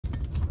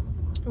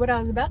what I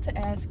was about to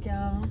ask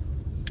y'all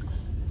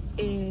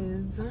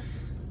is,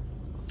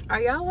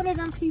 are y'all one of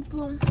them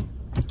people?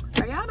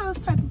 Are y'all those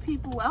type of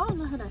people? I don't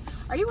know how to.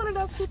 Are you one of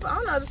those people? I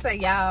don't know how to say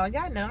y'all.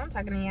 Y'all know I'm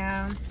talking to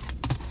y'all.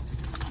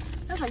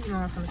 That's how you know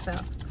I'm from the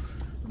South.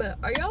 But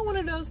are y'all one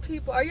of those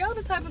people? Are y'all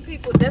the type of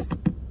people? That's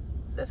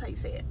how you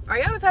say it. Are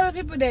y'all the type of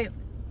people that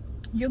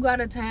you go out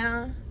of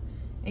town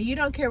and you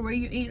don't care where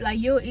you eat? Like,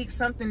 you'll eat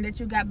something that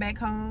you got back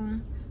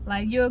home.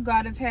 Like, you'll go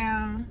out of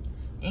town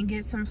and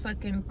get some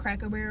fucking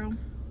Cracker Barrel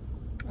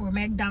or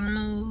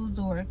McDonald's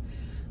or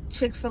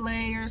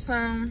Chick-fil-A or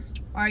something.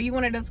 Or are you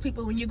one of those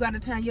people, when you go out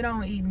of town, you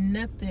don't eat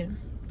nothing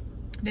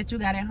that you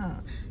got at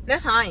home?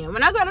 That's how I am.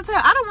 When I go out of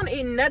town, I don't want to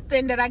eat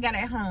nothing that I got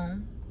at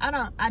home.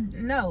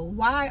 No.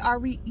 Why are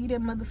we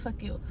eating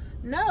motherfucking?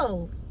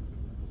 No.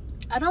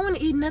 I don't want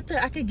to eat nothing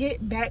I could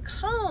get back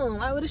home.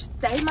 I would have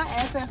stayed my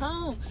ass at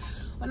home.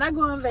 When I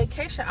go on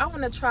vacation, I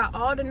want to try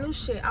all the new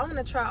shit. I want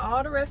to try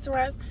all the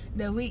restaurants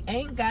that we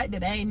ain't got,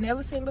 that I ain't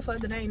never seen before,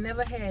 that I ain't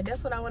never had.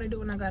 That's what I want to do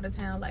when I go out of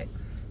town. Like,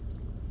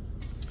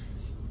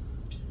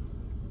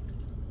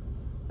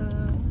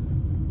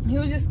 he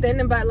was just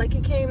standing by, like,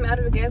 he came out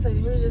of the gas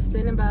station. He was just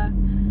standing by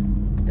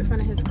the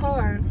front of his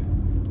car.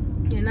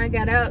 And I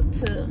got out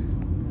to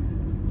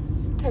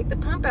take the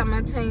pump out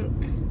my tank.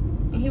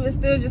 And he was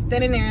still just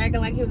standing there acting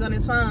like he was on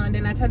his phone. And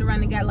then I turned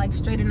around and got, like,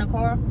 straight in the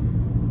car,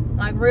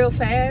 like, real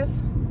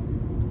fast.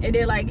 And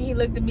then, like, he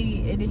looked at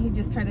me, and then he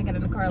just turned to get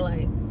in the car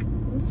like,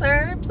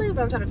 sir, please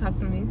don't try to talk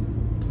to me.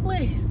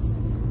 Please.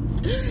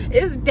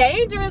 It's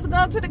dangerous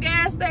going to the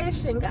gas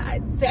station.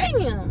 God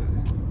damn.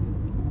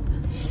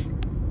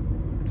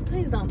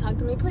 Please don't talk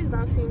to me. Please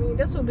don't see me.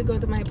 That's what be going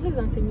through my head. Please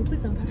don't see me.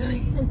 Please don't talk to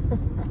me.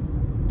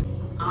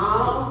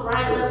 All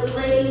right, lovely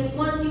ladies.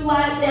 Once you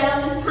lie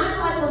down, it's kind of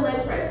like a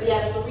leg press. We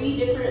have 3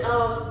 different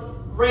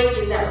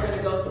ranges that we're going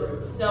to go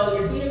through. So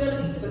your feet are going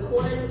to be to the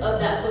corners of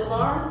that foot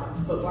bar,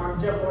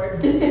 jump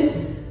board.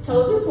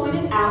 Toes are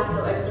pointed out,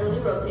 so externally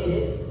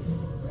rotated.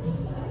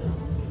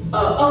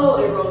 Oh,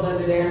 it rolled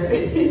under there.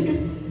 It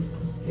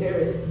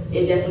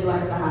definitely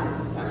likes to hide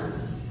sometimes.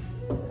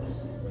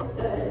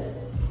 Good.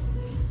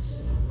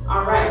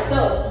 All right,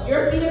 so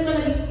your feet are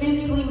going to be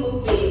physically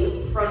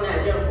moving from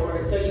that jump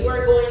board. So you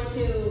are going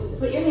to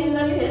put your hands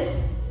on your hips,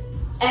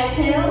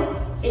 exhale,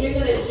 and you're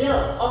going to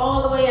jump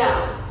all the way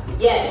out.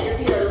 Yes, your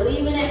feet are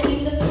leaving it,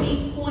 keep the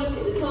feet pointed,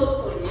 the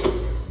toes pointed,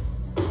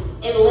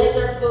 and legs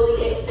are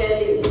fully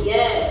extended.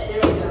 Yes,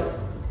 there we go.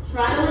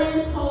 Try to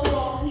land toe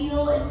ball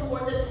heel and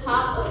toward the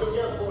top of the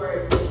jump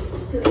board,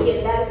 because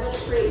again, that is going to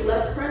create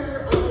less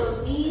pressure on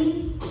those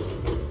knees.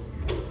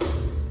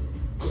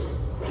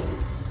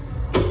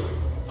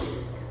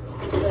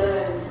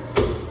 Good.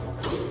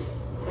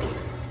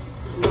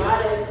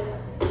 Got it.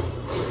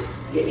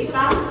 Give me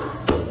 5.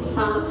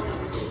 Huh?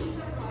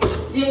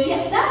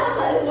 Yeah,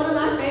 that's one of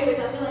my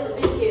favorites. I feel like a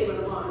big kid when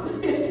I'm on.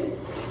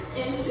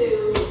 And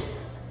 2,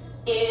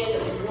 and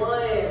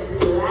 1.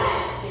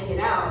 Relax, shake it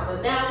out.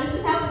 So now this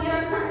is how we get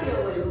our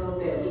cardio in a little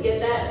bit. We get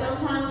that.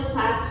 Sometimes in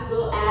class we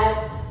will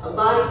add a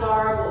body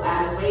bar, we'll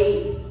add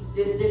weights,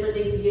 just different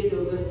things to give you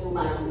a good full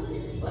body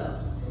movement as well.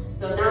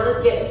 So now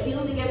let's get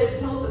heels together,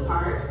 toes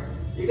apart.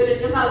 You're going to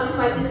jump out just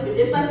like this, but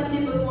just like we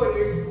did before,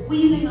 you're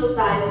squeezing those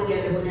thighs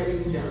together whenever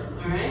you jump,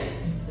 all right?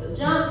 So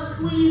jump,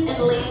 squeeze,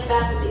 and land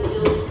back with the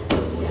heels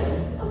together,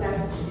 okay?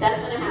 That's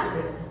going to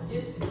happen.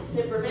 Just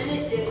to prevent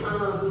it, just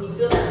when you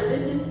feel that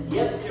resistance,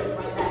 yep, jump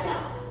right back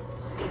out.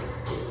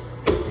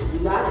 You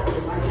got it,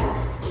 just like that.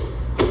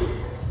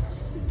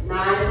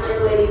 Nice work,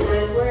 ladies,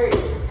 nice work.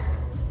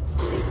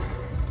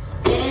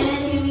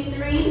 And give me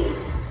 3,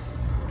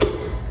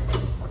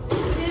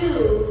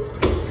 2,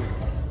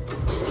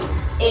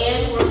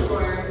 and 1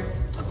 more.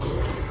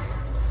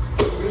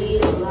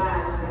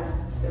 Relax.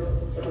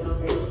 Still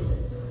okay?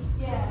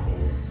 Yeah.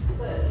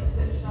 The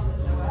extension on the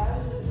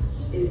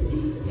toe is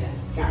deep. Yeah.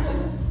 Gotcha.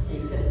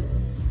 Makes sense.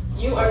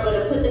 You are going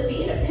to put the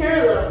feet in a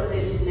parallel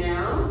position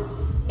now,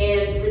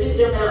 and we're just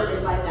jumping out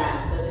just like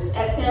that. So just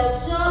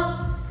exhale,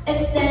 jump,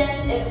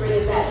 extend, and bring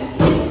it back. You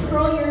can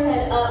curl your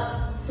head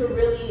up to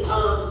really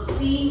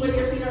see where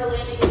your feet are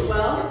landing as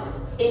well,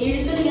 and you're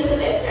just going to get some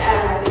extra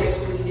ab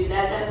vibration when you do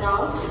that. That's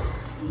all.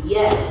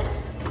 Yes.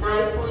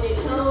 Nice pointed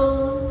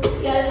toes.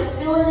 You guys are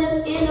feeling this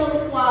in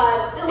those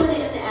quads, feeling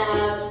it in the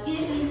abs. Give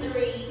me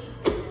 3.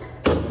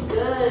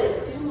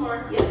 Good. 2 more.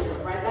 Yep. Go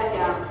right back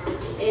out.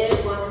 And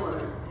 1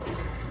 more.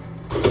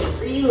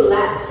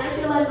 Relax. Stretch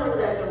your legs over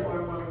that jump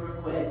board for me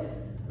real quick.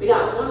 We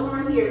got 1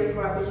 more here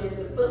before I put you in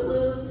some foot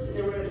loops, and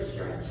then we're going to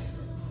stretch.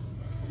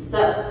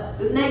 So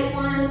this next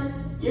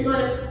one, you're going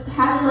to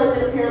have your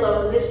legs in a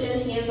parallel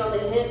position, hands on the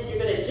hips. You're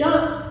going to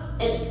jump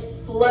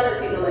and flutter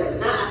kick the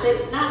legs. I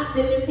said not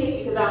scissor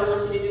kick because I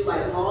want you to do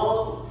like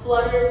long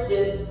flutters.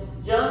 Just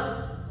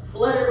jump,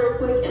 flutter real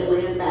quick, and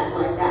land back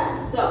like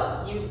that.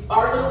 So you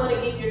are going to want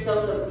to give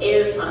yourself some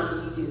air time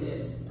when you do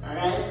this. All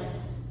right.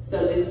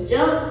 So just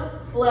jump,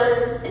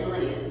 flutter, and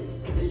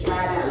land. Just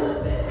try it out a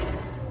little bit.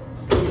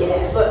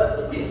 Yeah,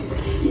 but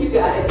you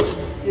got it.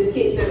 Just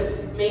keep the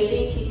main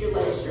thing. Keep your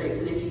legs straight.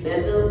 Because if you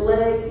bend the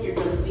legs, you're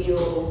going to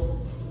feel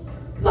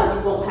like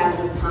you won't have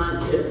enough time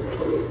to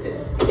fully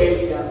extend.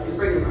 There you go. Just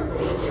bring them up.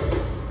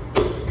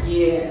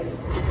 Yeah.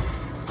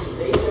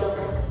 There you go.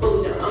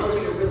 Fully jump. I want you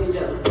to really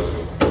jump.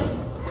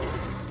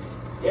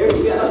 There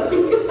you go.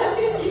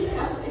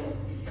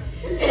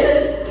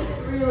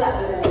 And relax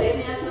that.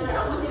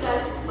 I want you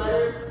guys to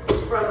flutter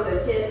from the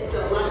hips. So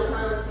a lot of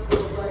times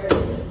people flutter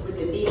with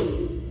the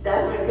knees.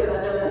 That's when, because I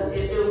know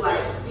it feels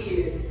like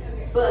weird.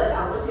 Okay. But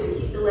I want you to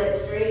keep the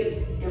legs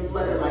straight and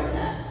flutter like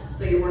that.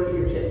 So you're working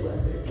your hip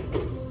flexors.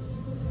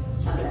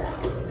 Chop that out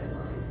a little bit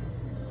more.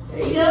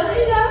 There you go, there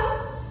you go.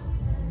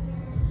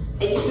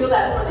 And you feel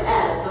that on the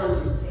abs, don't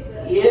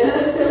you?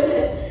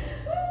 Yeah.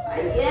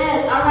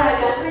 Yes, all right,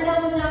 guys, we're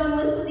double jumping.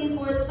 Let's put these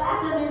boards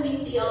back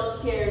underneath the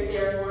old carriage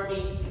there for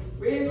me.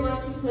 We're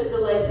going to put the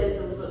legs in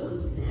some foot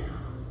loops now.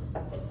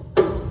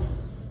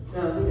 So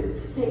we're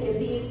just taking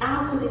these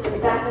out, putting them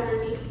back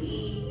underneath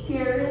the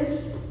carriage.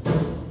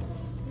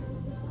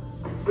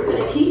 We're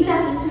going to keep it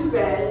at the 2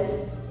 reds,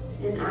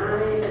 and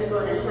I am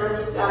going to have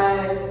you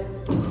guys.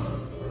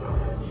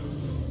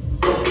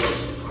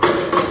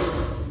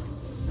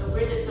 So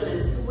we're just going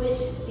to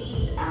switch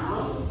these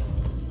out.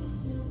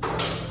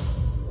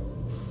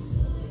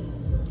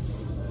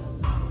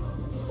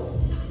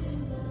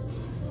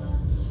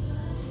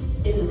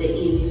 This is the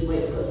easiest way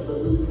to put the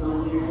loops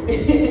on here.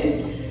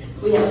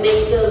 We have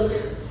made them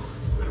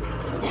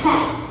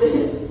hats. So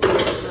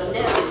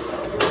now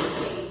we're going to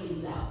change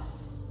these out.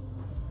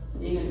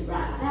 You're going to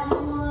grab that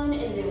one,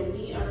 and then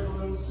we are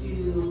going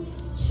to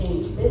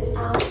change this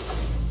out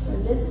for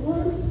this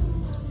one.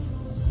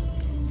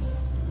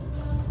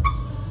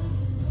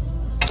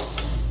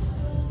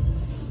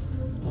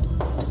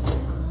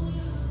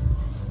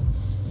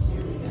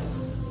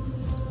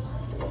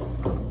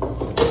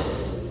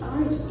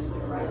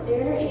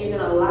 There, and you're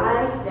gonna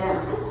lie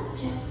down.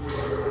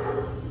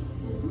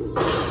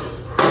 All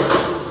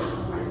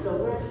right, so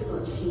we're actually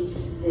gonna change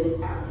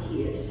this out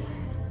here.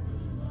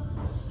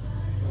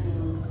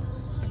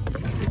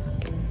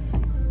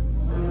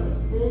 So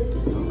this is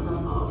gonna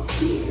come off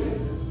here,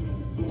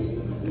 and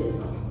this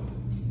on.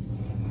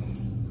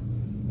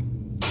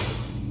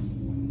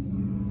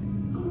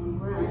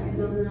 All right, I'm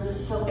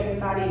gonna help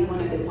everybody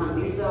one at a time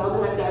here. So I'm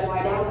gonna have you guys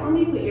lie down for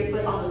me. Put your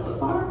foot on the foot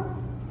bar.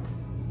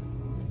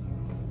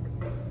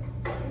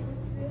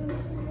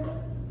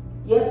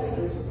 Yep,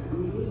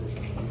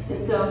 and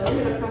so you're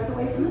going to press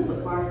away from the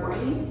foot bar for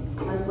me.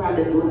 Let's grab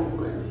this left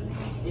one.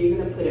 You're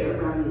going to put it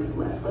around this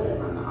left foot,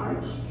 around the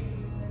arch.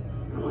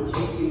 I want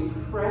you to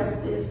press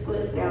this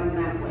foot down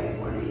that way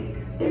for me.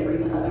 Then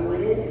bring the other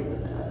one in and put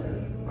the other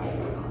right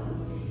foot on.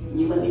 And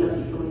you let me know if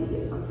you feel any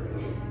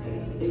discomfort.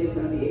 It is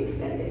going to be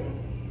extended.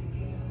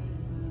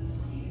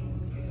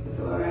 You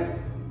feel all right?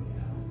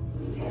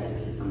 Okay,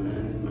 I'm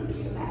going to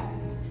do that.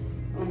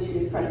 I want you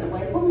to press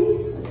away for me.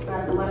 Let's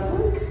grab the left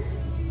one.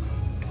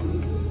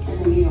 And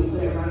then you're going to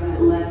put it around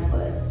that left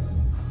foot.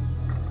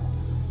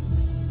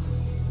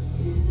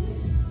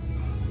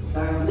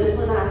 Sorry, on this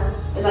one,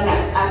 it's like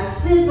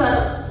I sense,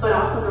 but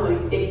also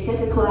knowing if you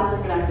take a class,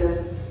 you're going to have to,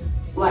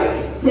 like,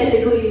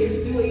 technically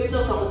do it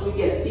yourself. So I want you to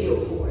get a feel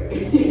for it.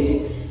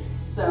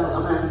 So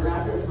I'm going to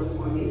grab this one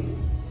for me,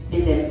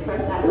 and then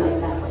press that leg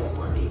that way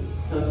for me.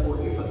 So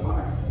toward your foot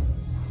bar.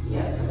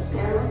 Yep, press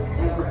down.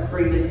 And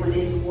bring this one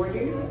in toward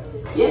you.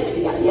 Yep,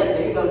 you got it. Yep,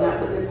 there you go. Now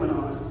put this one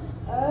on.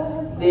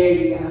 There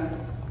you go.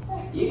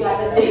 You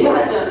got it.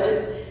 I know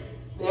it.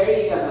 There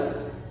you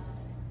go.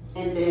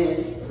 And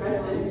then press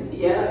this.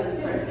 Yeah,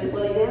 and press this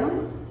leg down.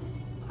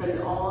 Press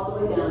it all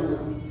the way down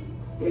now.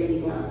 There you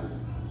go.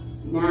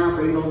 Now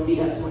bring both feet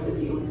up toward the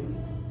ceiling.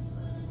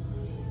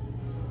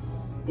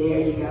 There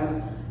you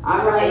go.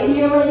 All right,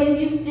 here, ladies,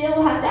 you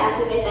still have to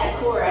activate that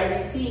core.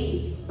 As you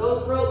see,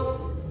 those ropes.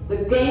 The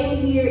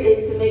game here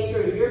is to make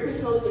sure you're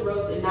controlling the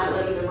ropes and not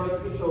letting the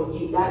ropes control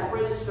you. That's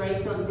where the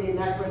strength comes in.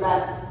 That's where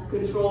that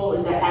control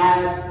and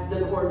the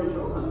core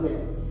control comes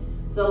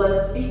in. So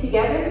let's feet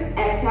together.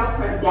 Exhale,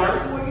 press down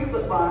toward your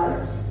foot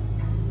bar.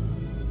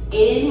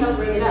 Inhale,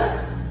 bring it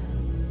up.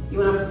 You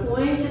want to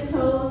point the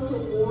toes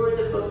toward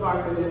the foot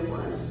bar for this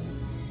one.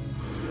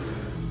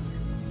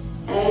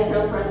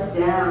 Exhale, press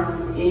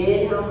down.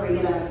 Inhale, bring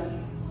it up.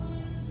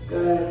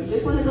 Good. You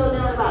just want to go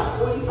down about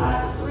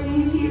 45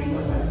 degrees here. So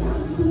press down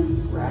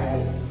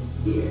right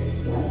here.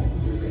 Yeah,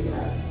 and bring it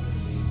up.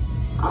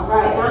 All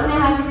right, now I'm going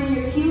to have you bring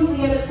your heels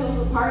together, toes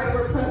apart, and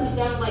we're pressing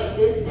down like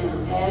this now.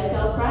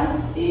 Exhale, press.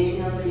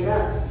 Inhale, bring it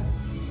up.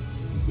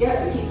 Yep,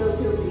 and keep those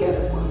heels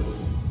together for me.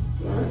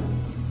 Yeah.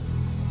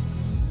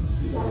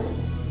 You got it.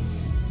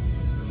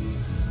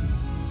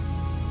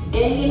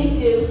 And give me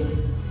 2.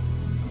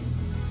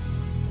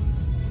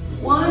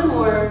 One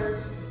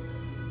more.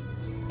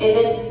 And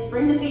then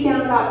bring the feet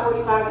down about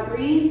 45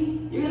 degrees.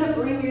 You're going to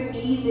bring your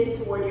knees in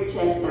toward your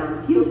chest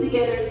now. Heels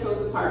together,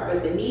 toes apart,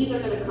 but the knees are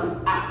going to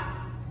come out.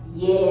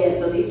 Yeah,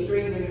 so these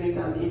strings are going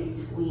to come in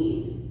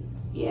between.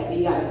 Yeah, but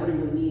you got to bring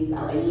the knees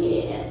out.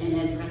 Yeah, and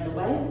then press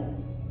away.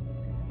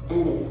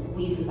 And then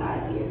squeeze the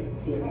thighs here.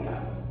 There we go.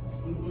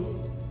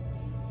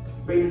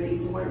 Bring the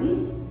feet toward me.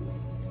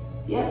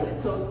 Yeah, but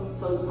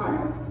toes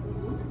apart.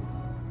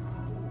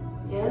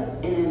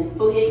 Yep, and then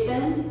fully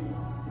extend.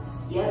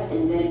 Yep,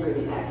 and then bring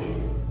it back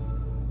in.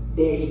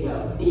 There you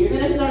go. And you're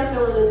gonna start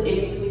feeling this in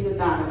between the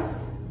thighs.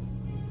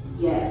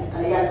 Yes,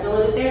 are you guys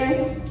feeling it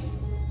there?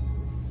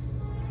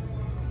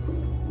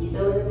 You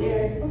feeling it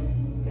there?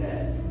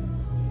 Good.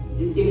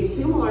 Just give me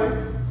 2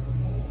 more.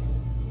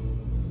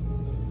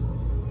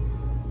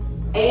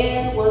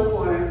 And 1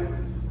 more.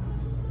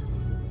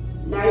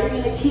 Now you're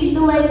gonna keep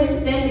the legs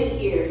extended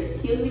here.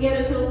 Heels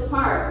together, toes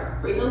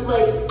apart. Bring those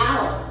legs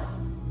out.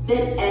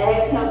 Then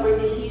exhale,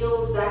 bring the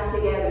heels back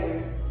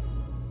together.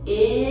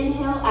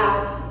 Inhale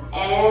out,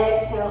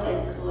 exhale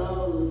and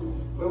close.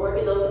 We're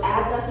working those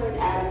abductor and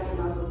adductor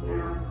muscles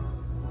now.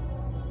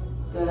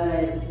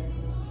 Good.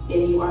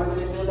 And you are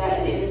gonna feel that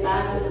in the inner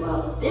thighs as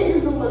well. This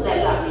is the one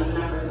that got me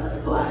when I first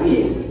started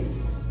Pilates.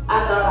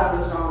 I thought I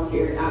was strong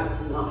here, I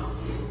was not.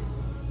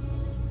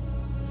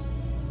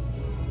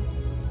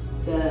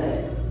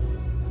 Good.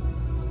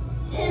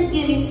 Just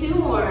give me 2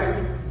 more.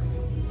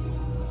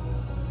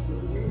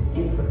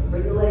 And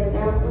bring the legs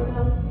down for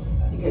them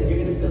because you're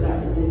going to feel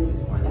that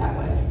resistance more that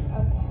way.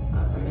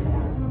 Okay. Bring it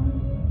down.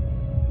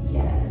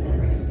 Yes, and then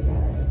bring them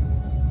together.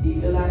 Do you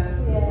feel that?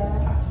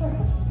 Yeah. Sure.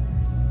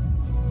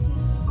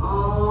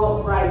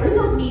 All right. Bring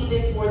those knees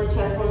in toward the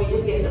chest for me.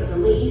 Just get some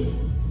relief.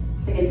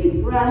 Take a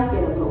deep breath.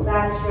 Get a little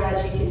back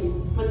stretch. You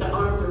can put the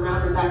arms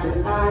around the back of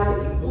the thighs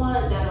if you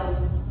want. That'll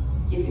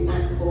give you a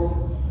nice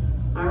pull.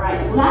 All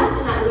right, last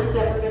but not least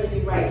that we're gonna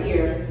do right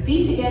here.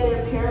 Feet together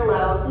in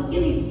parallel, just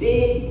give me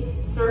big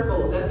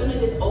circles. That's gonna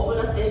just open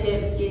up the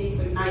hips, give you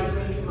some nice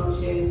range of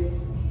motion.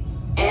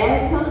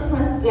 Exhale to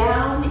press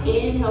down,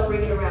 inhale,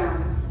 bring it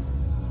around.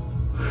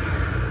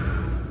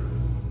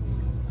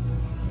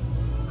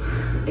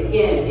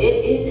 Again,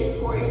 it is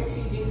important to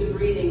do the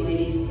breathing,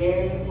 ladies,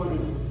 very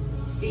important.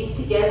 Feet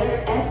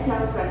together,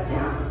 exhale, press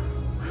down.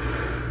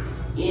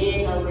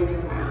 Inhale, bring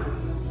it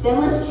around. Then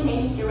let's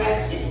change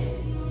direction.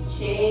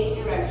 Change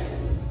direction.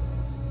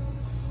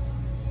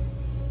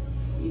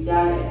 You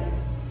got it.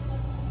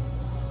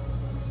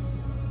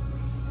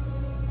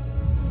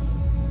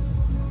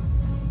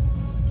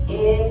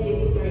 And give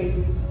me 3,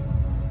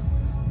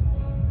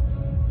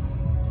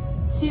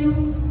 2,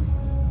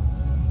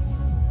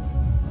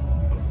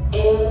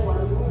 and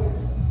 1 more.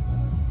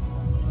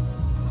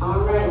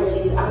 All right,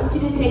 ladies, I want you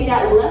to take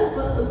that left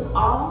foot loop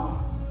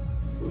off.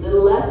 The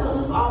left foot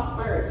loop off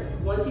first.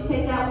 Once you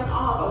take that one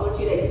off, I want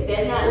you to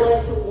extend that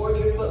leg toward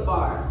your foot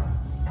bar.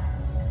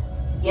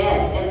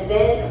 Yes, and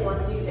then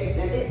once you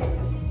extend it,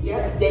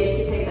 yep, then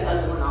you can take the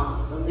other one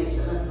off. So make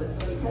sure that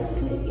foot's really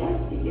touches it.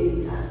 Yep, it gives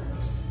you that.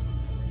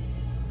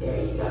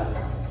 There you go.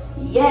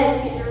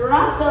 Yes, you can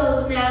drop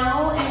those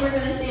now, and we're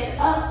gonna stand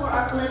up for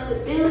our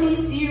flexibility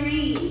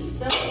series.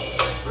 So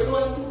we're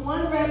going to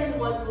 1 red and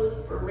 1 blue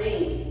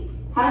sprint.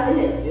 How did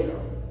the hips feel?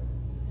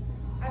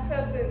 I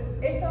felt that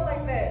it felt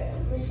like that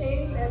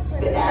machine that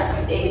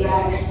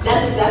exactly.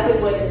 That's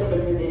exactly what it's sort of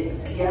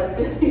mimics.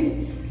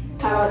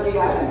 Yep. How about you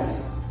guys?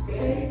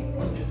 Good.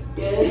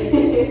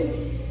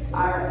 Good.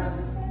 All right.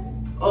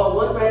 Oh,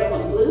 1 red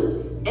and 1 blue.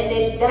 And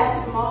then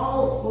that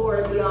small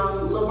board, the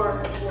lumbar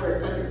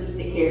support underneath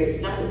the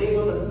carriage, not the big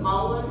one, but the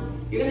small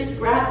one. You're gonna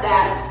grab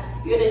that.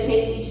 You're gonna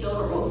take these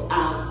shoulder rolls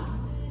out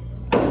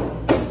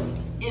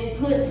and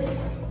put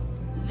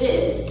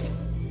this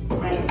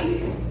right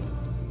here.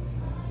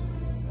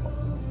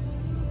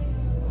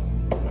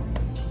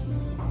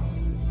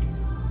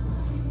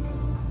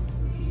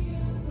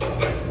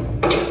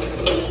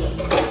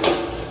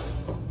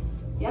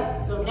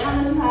 Yep, so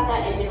now that you have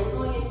that in there, we're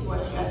going into our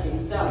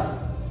stretching. So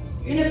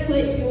you're gonna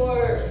put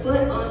your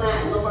foot on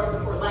that lumbar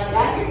support like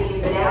that, your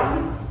knees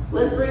down.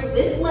 Let's bring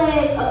this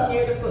leg up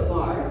near the foot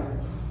bar.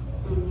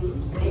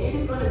 And you're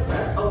just gonna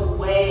press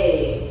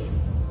away,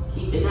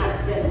 keeping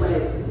that leg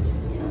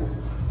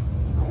position,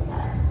 just like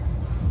that.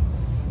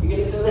 You're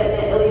gonna feel that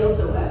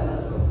iliopsoas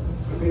muscle.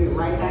 And bring it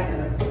right back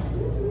up.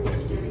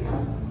 There we go.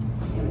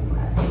 And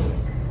press.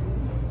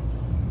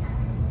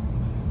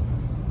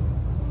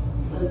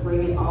 Let's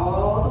bring it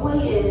all the way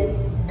in.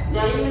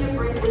 Now you're going to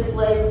bring this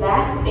leg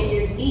back and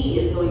your knee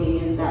is going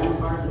against that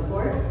lumbar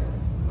support.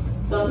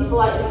 Some people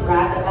like to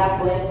grab the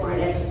back leg for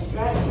an extra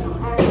stretch. You don't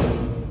have to.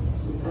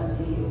 It's up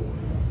to you.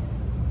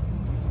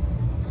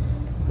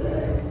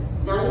 Good.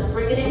 Now just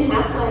bring it in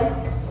halfway.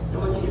 I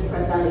want you to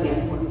press out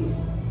again for me.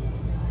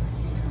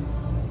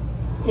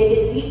 Take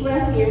a deep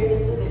breath here in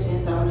this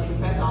position. So I want you to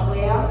press all the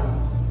way out.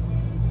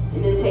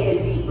 And then take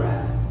a deep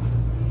breath.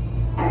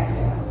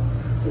 Exhale.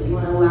 Because you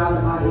want to allow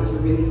the body to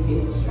really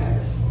feel the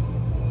stretch.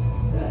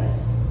 Good.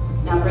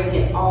 Now bring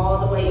it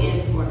all the way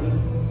in for me.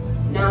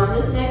 Now on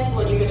this next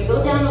one, you're going to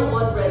go down to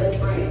 1 red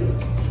spring.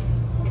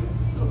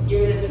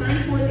 You're going to turn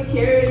toward the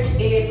carriage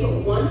and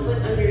put 1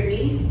 foot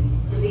underneath,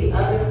 and the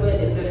other foot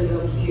is going to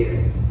go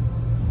here.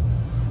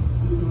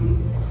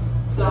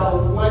 So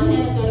one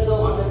hand is going to go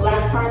on the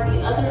black part,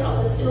 the other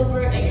on the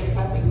silver, and you're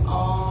pressing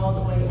all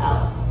the way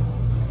out.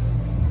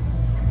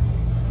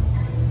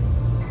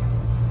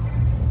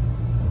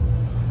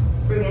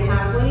 Bring it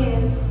halfway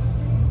in.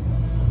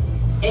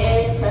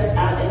 And press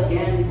out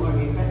again for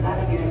me. Press out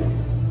again.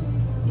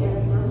 Yeah,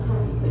 you know how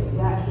you could do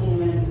that.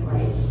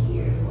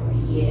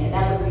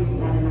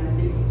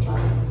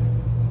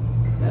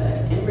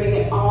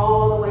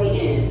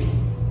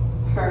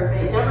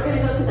 Perfect. Now we're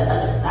gonna go to the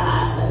other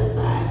side. Other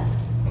side.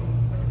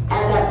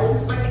 Add that blue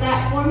spring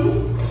back for me.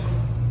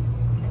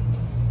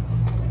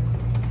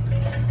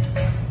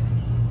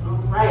 All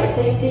right.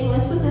 Same thing.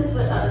 Let's put this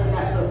foot under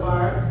that foot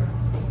bar,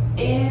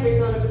 and we're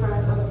gonna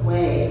press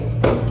away.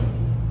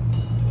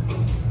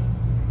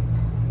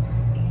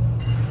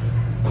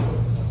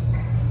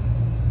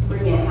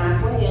 Bring it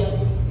halfway in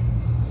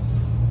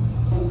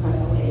and press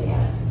away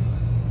again.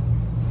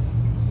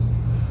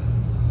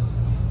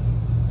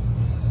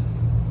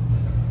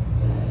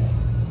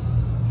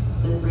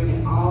 Let's bring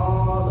it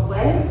all the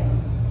way.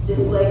 This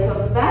leg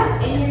comes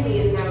back and your knee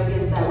is now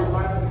against that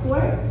lumbar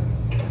support.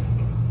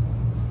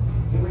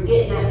 And we're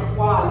getting that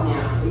quad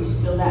now, so you should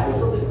feel that a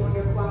little bit more in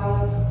your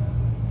quads.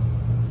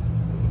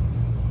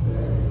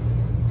 Good.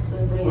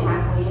 Let's bring it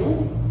halfway in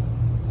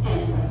and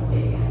press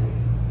away again.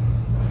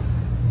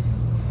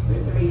 For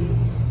 3.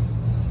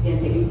 Again,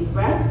 take a deep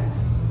breath.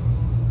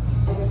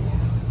 Exhale.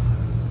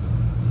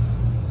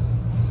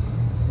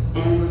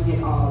 And bring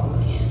it all the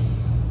way in.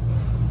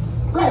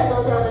 Let's go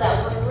down to that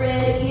one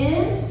red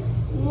again.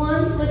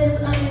 One foot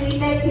is underneath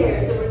that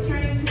carrot. So we're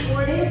turning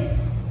toward it.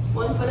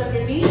 One foot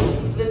underneath,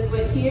 this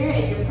foot here,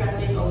 and you're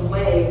pressing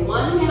away.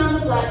 One hand on the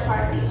black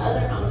part, the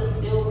other on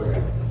the silver.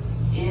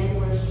 And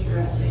we're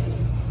stretching.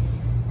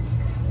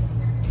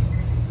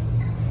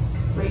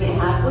 Bring it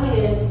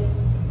halfway in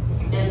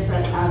and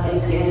press out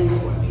again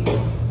for me.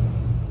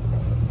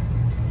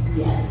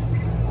 Yes.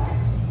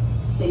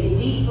 Take a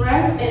deep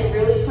breath and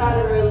really try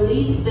to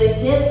release the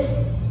hips,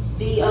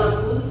 the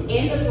glutes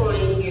and the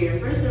groin here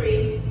for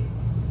 3,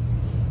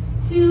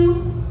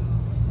 2,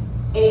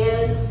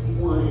 and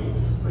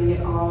 1. Bring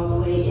it all the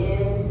way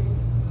in.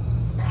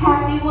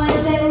 Happy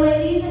Wednesday,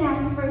 ladies, and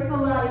happy first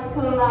Pilates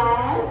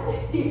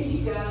class. Here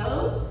you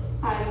go.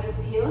 How do you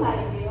feel? How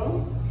do you feel?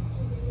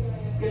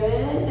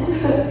 Good.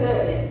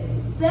 Good.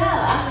 So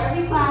after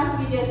every class,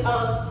 we just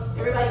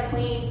everybody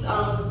cleans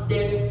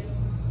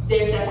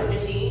their separate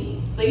machine.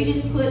 So you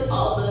just put I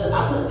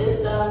put this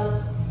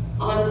stuff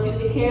onto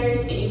the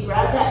carriage, and you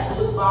grab that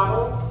blue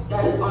bottle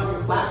that is on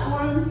your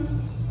platform.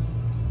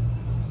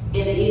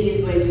 And the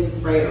easiest way is to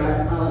spray it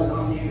right while it's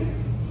on there.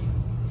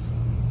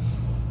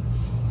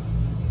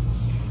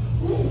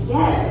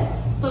 Yes.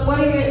 So what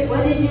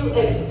did you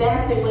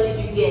expect and what did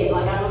you get?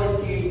 Like, I'm always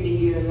curious to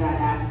hear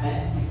that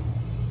aspect.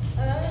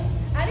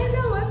 I didn't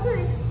know what to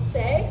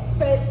expect,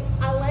 but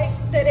I like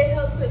that it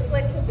helps with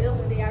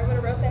flexibility. I would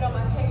have wrote that on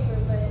my paper,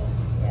 but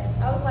yeah,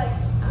 I was like,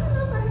 I don't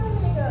know if I know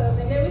where it goes.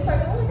 And then we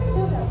started, oh, we're going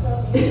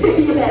to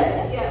do that.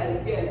 So.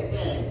 yes, good.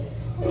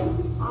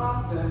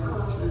 Awesome.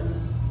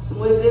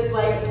 Was this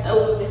like a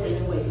little different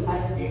than what you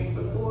had experienced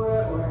before,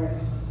 or?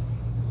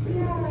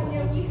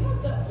 Yeah, we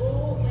have the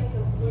old, like the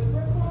wood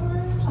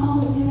reformers.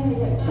 Oh,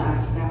 yeah.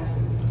 Gotcha.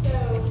 So,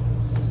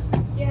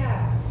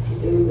 yeah. It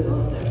was a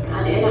little different.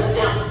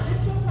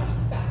 This was much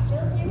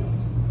faster pace.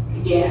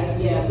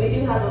 Yeah. We do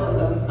have a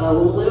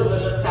little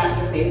bit of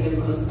faster pace than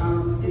most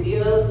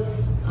studios.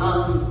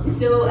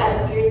 Still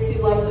adhere to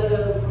like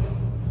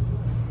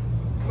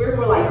we're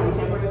more like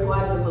contemporary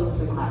Pilates as opposed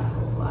to the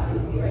classical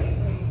Pilates here. Right.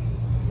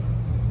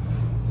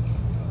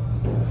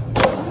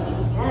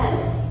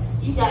 Yes.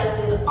 You guys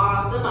did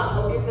awesome. I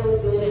hope you're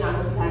feeling good and I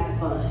hope you had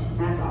fun.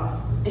 That's all.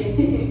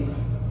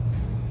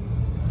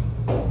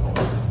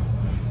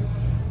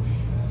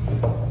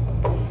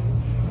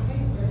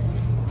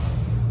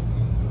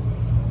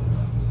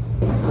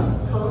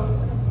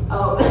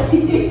 Oh, thank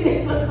you.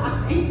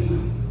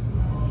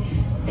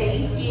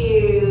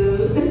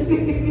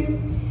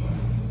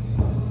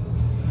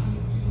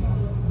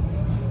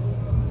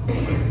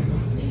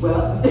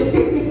 Well,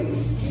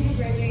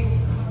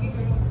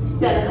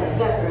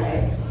 that's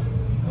right.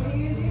 What do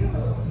you do?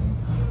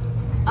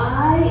 I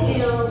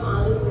am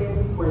honestly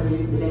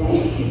working today,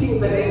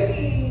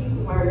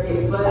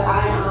 but I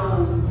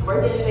am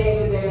working today,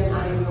 but then I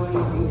am going to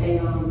a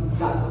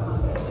gospel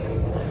concert later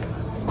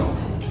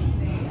tonight.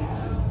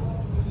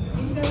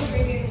 You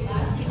celebrated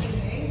last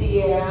weekend,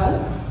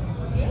 Yeah.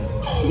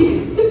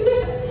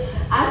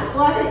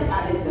 I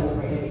didn't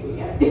celebrate anything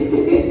yet.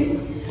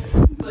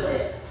 But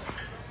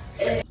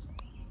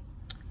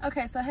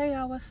okay, so hey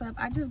y'all, what's up?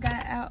 I just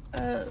got out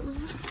of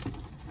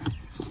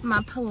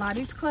my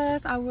Pilates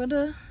class. I would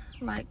have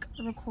like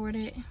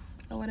recorded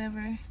or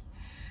whatever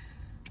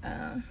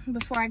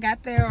before I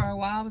got there or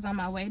while I was on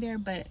my way there,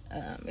 but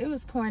it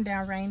was pouring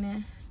down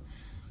raining,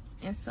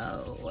 and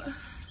so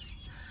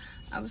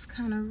I was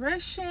kind of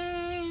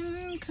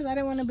rushing because I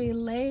didn't want to be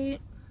late.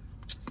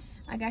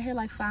 I got here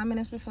like 5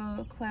 minutes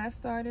before class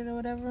started or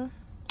whatever.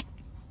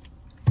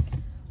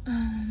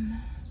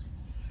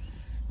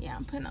 Yeah,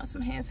 I'm putting on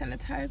some hand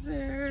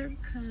sanitizer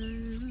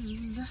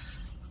because,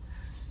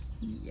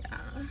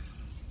 yeah.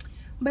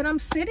 But I'm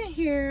sitting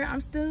here,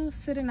 I'm still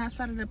sitting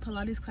outside of the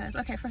Pilates class.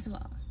 Okay, first of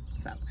all,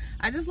 so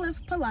I just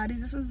left Pilates.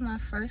 This was my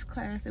first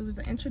class. It was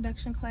an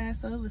introduction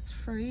class, so it was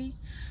free.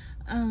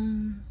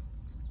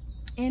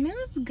 And it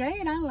was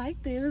great. I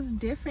liked it. It was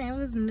different. It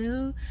was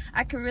new.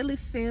 I could really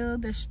feel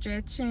the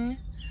stretching,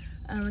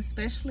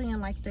 especially in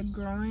like the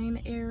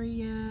groin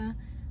area.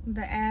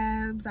 the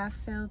abs, I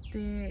felt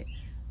it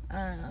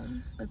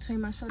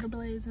between my shoulder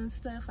blades and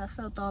stuff. I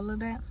felt all of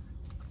that,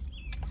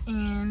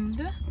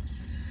 and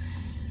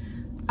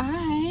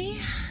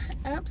I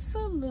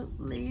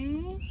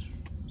absolutely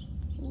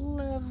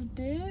loved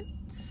it.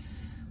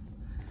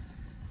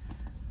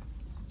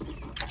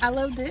 I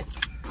loved it,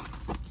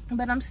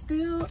 but I'm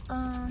still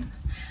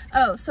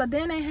oh, so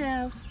then they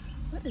have,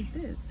 what is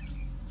this?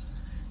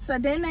 So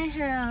then they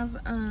have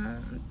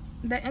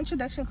the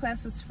introduction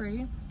class is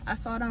free. I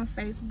saw it on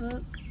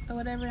Facebook or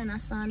whatever, and I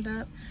signed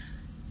up.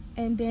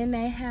 And then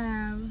they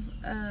have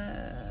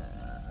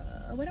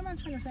what am I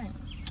trying to say?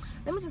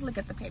 Let me just look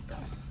at the paper.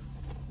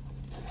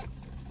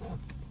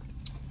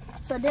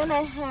 So then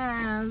they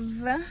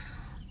have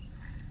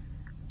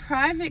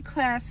private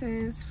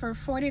classes for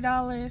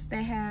 $40.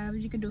 They have,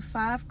 you could do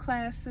 5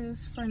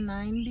 classes for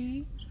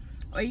 $90,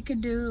 or you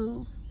could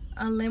do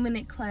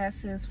unlimited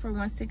classes for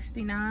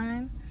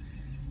 $169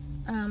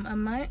 a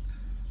month.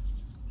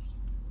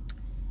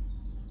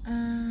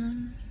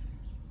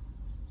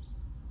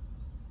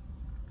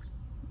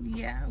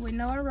 Yeah, with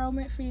no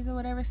enrollment fees or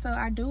whatever. So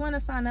I do want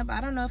to sign up.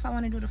 I don't know if I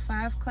want to do the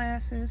 5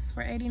 classes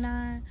for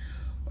 $89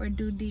 or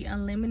do the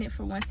unlimited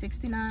for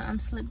 $169. I'm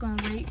still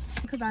gonna wait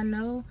because I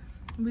know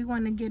we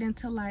want to get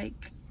into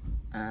like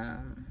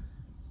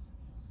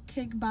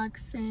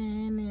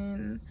kickboxing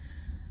and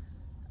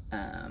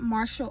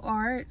martial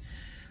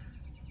arts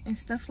and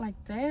stuff like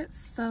that.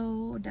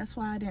 So that's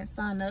why I didn't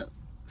sign up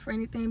for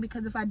anything,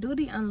 because if I do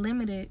the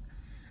unlimited,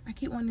 I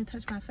keep wanting to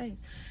touch my face.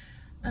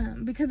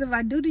 Because if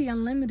I do the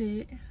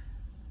unlimited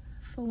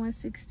for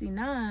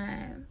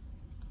 $169,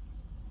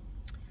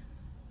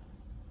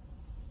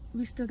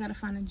 we still gotta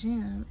find a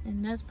gym,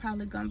 and that's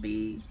probably gonna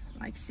be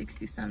like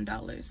 $60-some,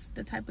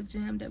 the type of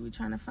gym that we're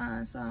trying to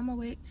find. So I'm gonna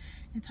wait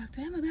and talk to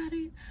him about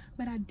it,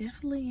 but I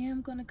definitely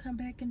am gonna come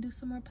back and do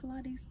some more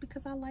Pilates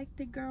because I liked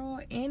it,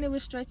 girl, and it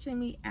was stretching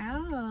me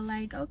out.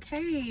 Like,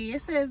 okay,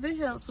 it says it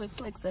helps with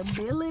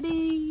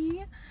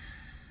flexibility,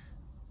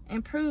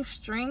 improve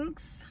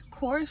strength,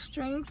 core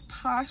strength,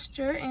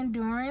 posture,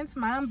 endurance,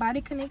 mind body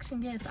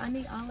connection. Yes, I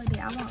need all of that.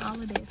 I want all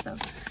of that. So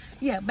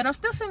yeah, but I'm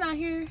still sitting out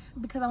here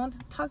because I wanted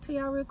to talk to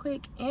y'all real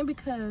quick, and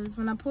because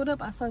when I pulled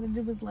up, I saw that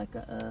there was like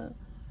a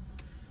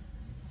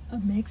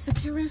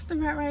Mexican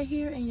restaurant right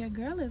here, and your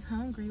girl is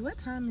hungry. What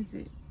time is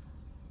it?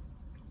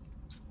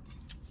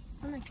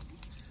 Oh my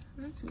goodness.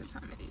 Let's see what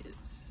time it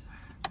is.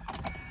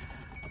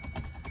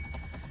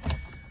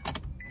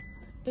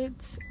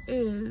 It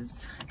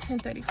is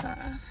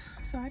 10:35.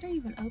 So are they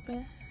even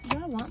open? Do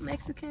I want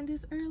Mexican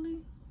this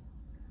early?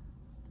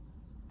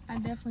 I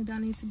definitely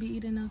don't need to be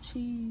eating no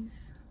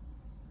cheese.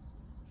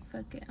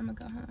 Fuck it, I'ma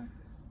go home.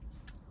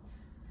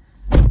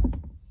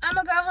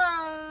 I'ma go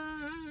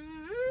home.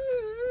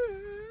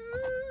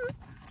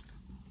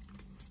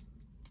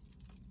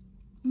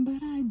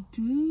 But I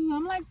do.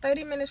 I'm like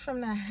 30 minutes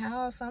from the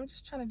house. So I'm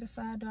just trying to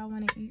decide, do I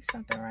want to eat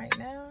something right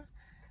now?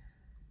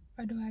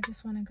 Or do I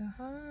just want to go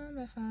home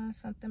and find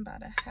something by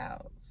the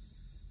house?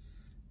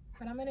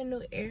 But I'm in a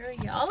new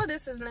area. All of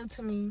this is new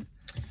to me.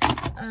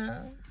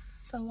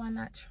 So why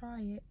not try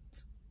it?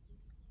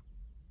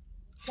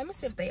 Let me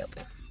see if they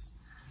open.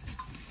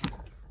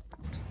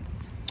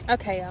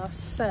 Okay, y'all,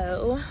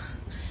 so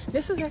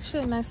this is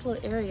actually a nice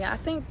little area. I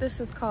think this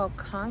is called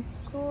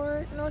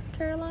Concord, North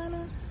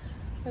Carolina.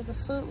 There's a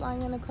Food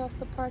Lion across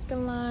the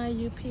parking lot,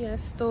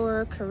 UPS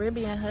store,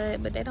 Caribbean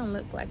hut, but they don't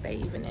look like they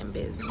even in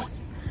business.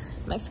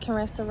 Mexican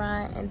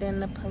restaurant, and then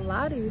the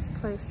Pilates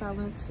place I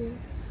went to.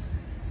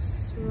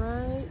 It's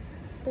right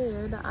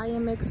there, the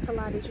IMX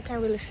Pilates. You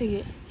can't really see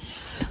it.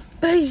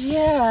 But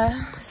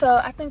yeah, so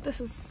I think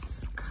this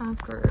is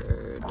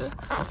Concord,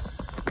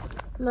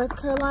 North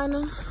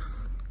Carolina.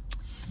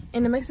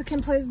 And the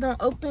Mexican place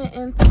don't open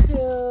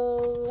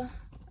until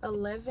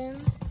 11.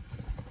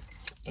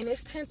 And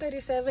it's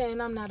 10:37 and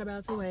I'm not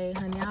about to wait,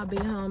 honey. I'll be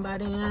home by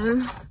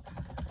then.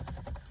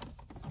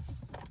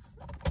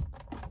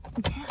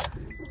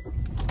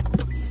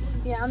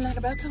 Yeah, I'm not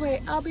about to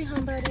wait. I'll be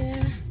home by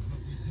then.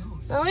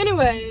 So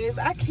anyways,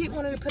 I keep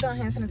wanting to put on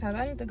hand sanitizer.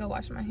 I need to go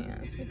wash my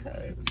hands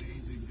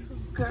because,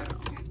 girl.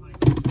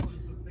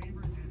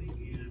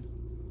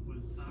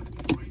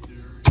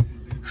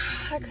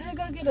 I could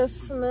go get a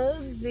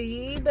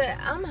smoothie, but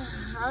I'm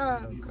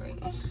hungry.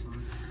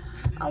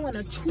 I want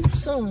to chew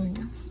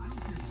some.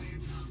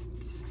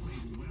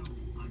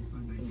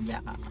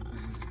 Yeah.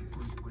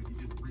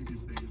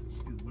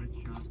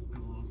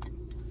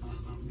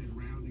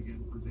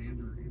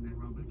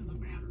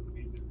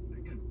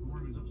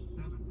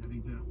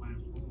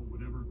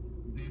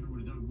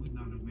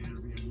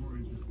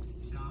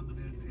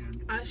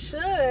 I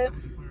should.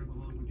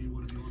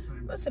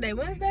 What's today?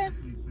 Wednesday?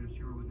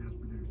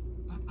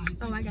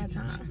 Oh, I got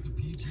time.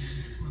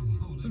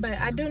 But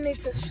I do need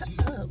to shut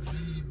up.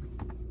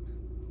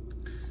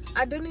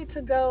 I do need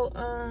to go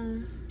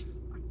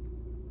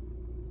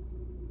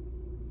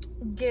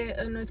get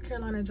a North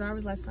Carolina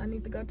driver's license. I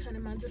need to go turn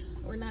in my,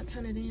 or not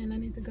turn it in. I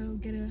need to go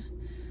get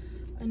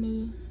a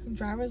new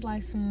driver's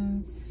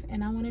license,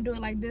 and I want to do it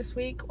like this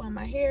week while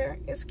my hair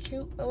is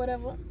cute or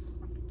whatever.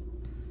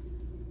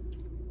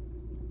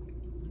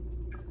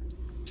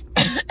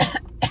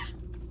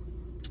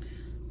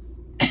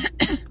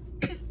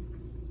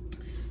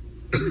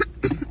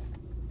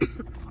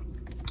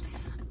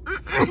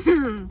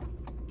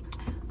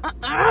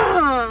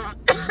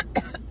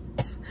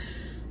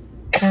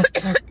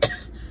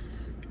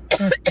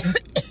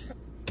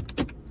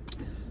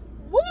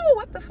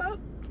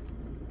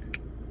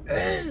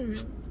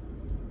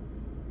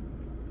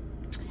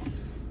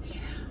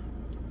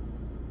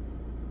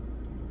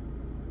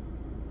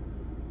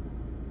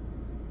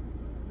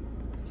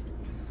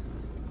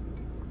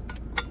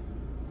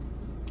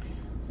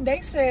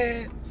 they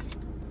said,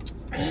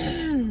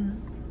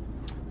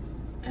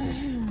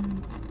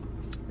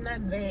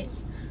 not that.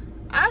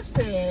 I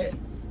said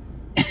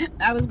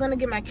I was gonna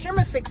get my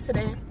camera fixed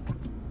today,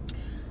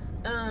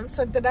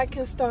 so that I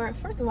can start.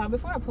 First of all,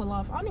 before I pull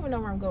off, I don't even know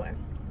where I'm going.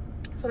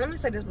 So let me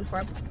say this before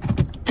I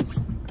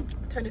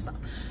turn this off.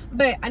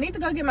 But I need to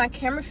go get my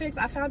camera fixed.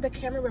 I found the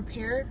camera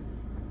repair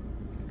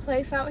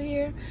place out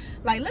here.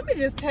 Like, let me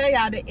just tell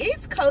y'all, the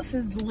East Coast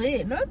is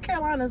lit. North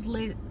Carolina's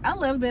lit. I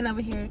love being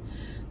over here.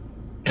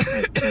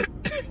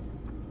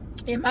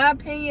 In my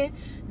opinion,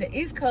 the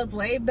East Coast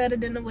way better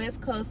than the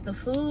West Coast. The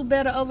food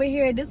better over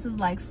here. This is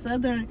like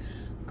Southern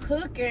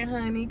cooking,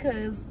 honey.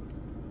 Cause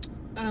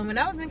when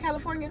I was in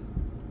California,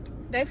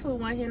 they food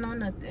wasn't hitting on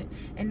nothing,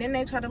 and then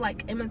they try to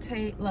like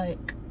imitate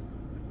like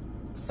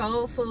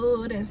soul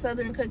food and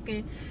Southern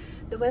cooking.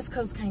 The West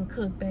Coast can't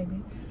cook,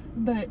 baby.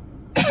 But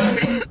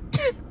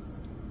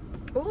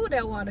ooh,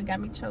 that water got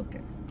me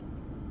choking.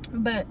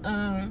 But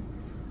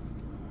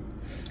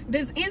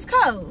this East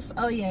Coast,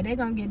 oh yeah, they're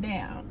gonna get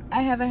down.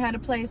 I haven't had a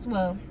place,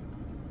 well,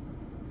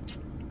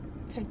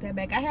 take that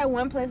back. I had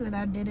one place that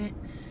I didn't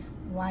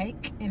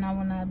like, and I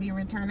will not be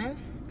returning.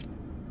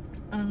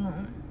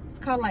 It's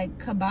called like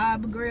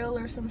Kebab Grill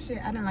or some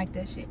shit. I didn't like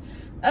that shit.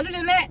 Other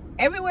than that,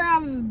 everywhere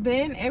I've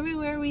been,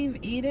 everywhere we've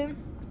eaten,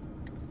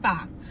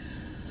 fine.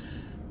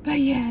 But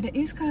yeah, the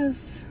East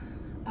Coast,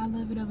 I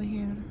love it over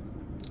here.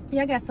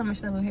 Yeah, I got so much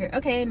stuff over here.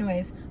 Okay,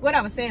 anyways, what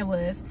I was saying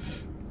was,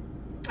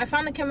 I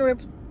found a camera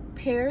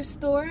repair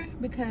store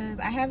because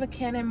I have a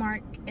Canon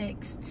Mark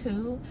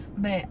X2,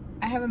 but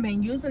I haven't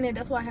been using it.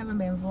 That's why I haven't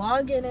been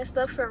vlogging and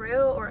stuff for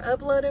real, or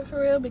uploading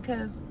for real,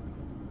 because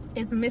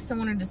it's missing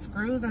one of the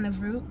screws on the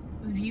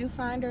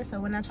viewfinder. So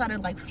when I try to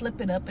like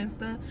flip it up and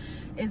stuff,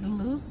 it's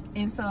loose,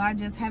 and so I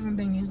just haven't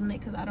been using it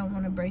because I don't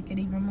want to break it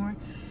even more.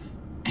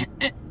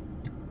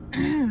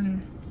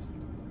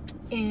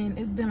 And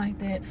it's been like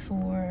that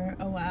for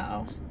a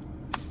while.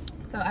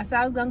 So I said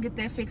I was gonna get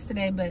that fixed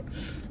today, but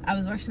I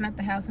was rushing out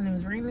the house and it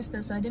was raining and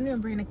stuff, so I didn't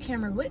even bring the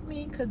camera with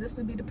me, because this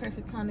would be the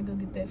perfect time to go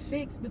get that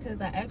fixed,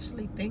 because I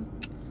actually think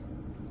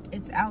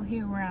it's out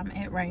here where I'm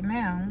at right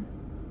now.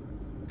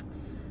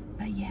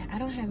 But yeah, I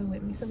don't have it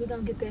with me, so we're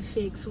gonna get that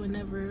fixed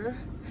whenever.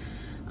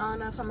 I don't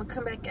know if I'm gonna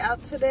come back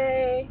out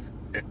today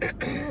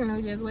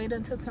or just wait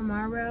until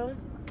tomorrow,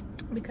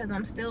 because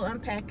I'm still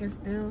unpacking,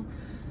 still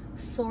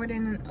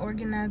sorting and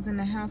organizing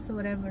the house or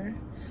whatever.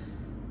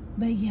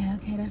 But yeah,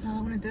 okay, that's all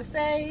I wanted to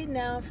say.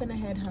 Now I'm finna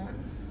head home.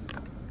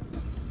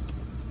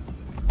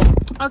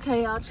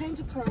 Okay, y'all, change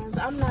of plans.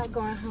 I'm not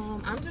going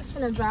home. I'm just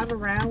finna drive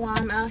around while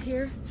I'm out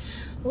here.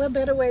 What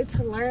better way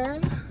to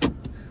learn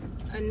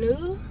a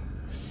new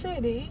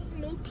city,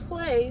 new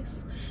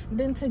place,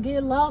 than to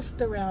get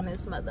lost around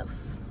this mother.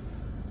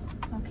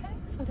 Okay,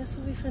 so that's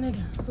what we finna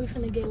do. We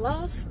finna get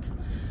lost.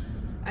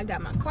 I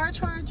got my car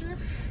charger.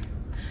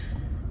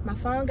 My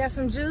phone got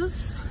some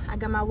juice. I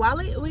got my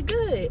wallet. We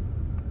good.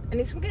 I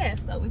need some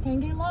gas though. We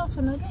can't get lost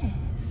with no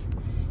gas.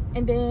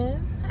 And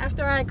then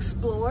after I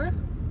explore,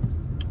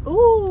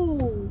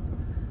 ooh,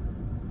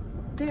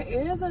 there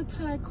is a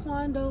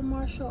Taekwondo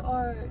martial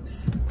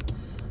arts.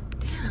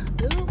 Damn,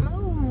 dude,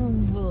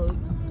 move.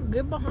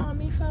 Get behind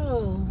me,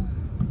 fool.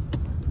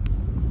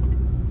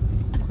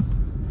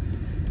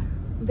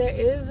 There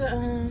is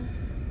a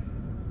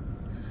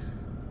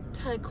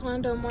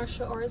Taekwondo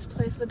martial arts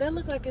place, but that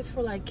look like it's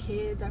for like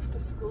kids after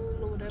school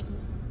or whatever.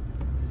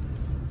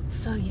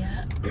 So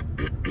yeah,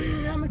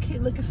 I'm gonna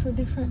keep looking for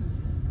different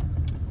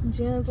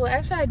gyms. Well,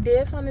 actually I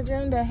did find a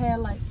gym that had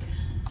like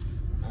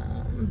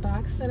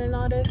boxing and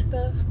all that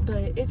stuff,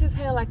 but it just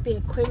had like the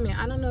equipment.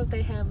 I don't know if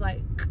they have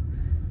like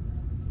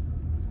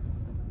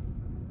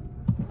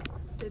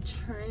the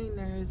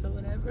trainers or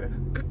whatever.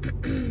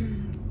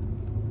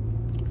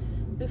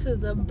 This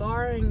is a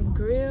bar and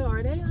grill.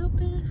 Are they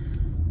open?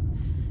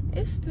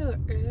 It's still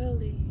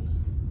early.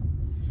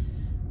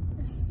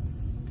 It's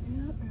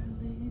still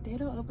early. They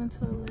don't open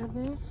till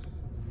 11.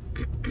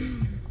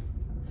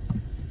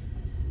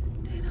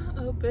 They don't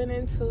open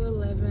until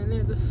 11.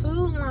 There's a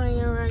Food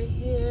Lion right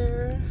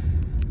here.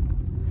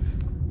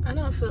 I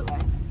don't feel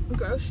like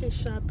grocery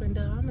shopping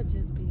though. I'ma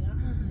just be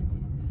honest.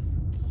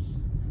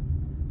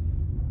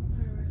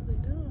 I really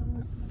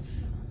don't.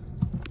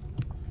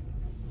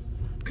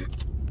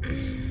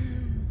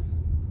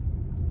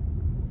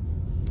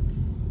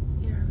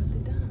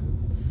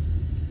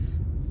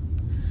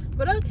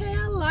 But okay,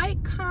 I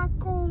like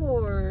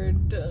Concord.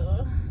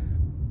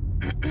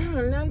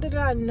 Now that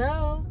I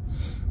know,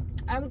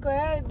 I'm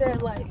glad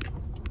that like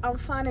I'm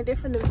finding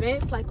different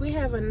events. Like we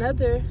have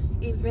another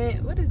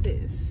event. What is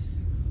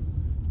this?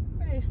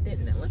 Where are they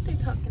standing at? What they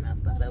talking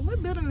outside of?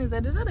 What building is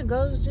that? Is that a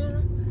ghost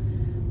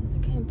gym? I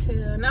can't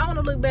tell. Now I want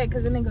to look back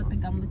because then they gonna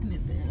think I'm looking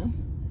at them.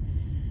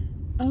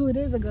 Oh, it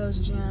is a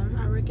ghost gym.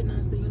 I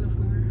recognize the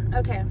uniform.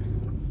 Okay.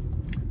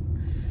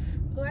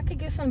 Well, I could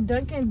get some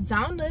Dunkin'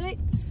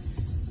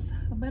 Donuts,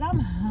 but I'm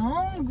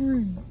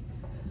hungry.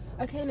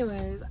 Okay,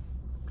 anyways,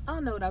 I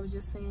don't know what I was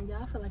just saying,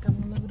 y'all. I feel like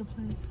I'm all over the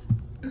place.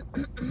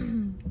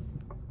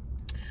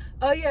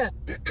 Oh yeah,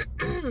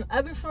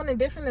 I've been funding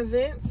different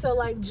events. So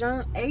like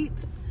June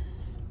 8th,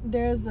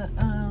 there's a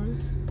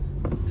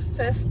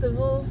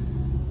festival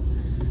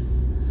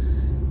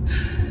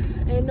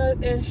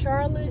in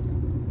Charlotte.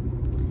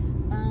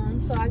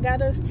 So I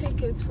got us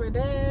tickets for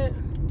that.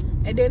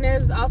 And then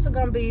there's also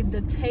gonna be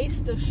the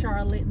Taste of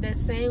Charlotte that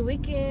same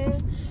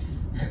weekend.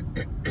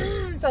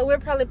 So we'll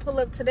probably pull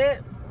up to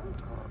that.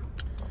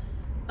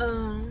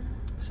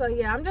 So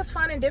yeah, I'm just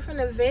finding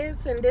different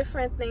events and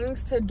different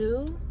things to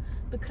do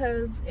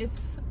because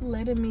it's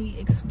letting me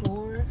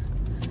explore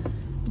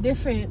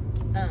different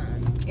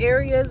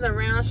areas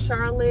around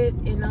Charlotte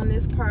and on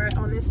this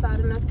side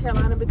of North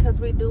Carolina, because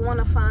we do want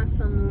to find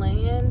some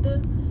land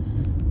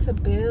to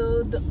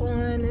build on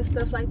and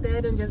stuff like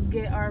that, and just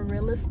get our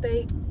real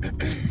estate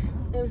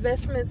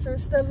investments and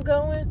stuff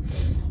going.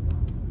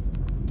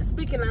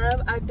 Speaking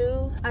of, I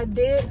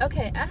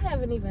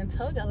haven't even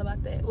told y'all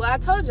about that. Well, I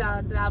told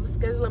y'all that I was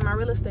scheduling my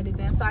real estate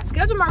exam. So I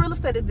scheduled my real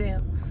estate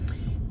exam,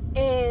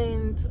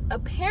 and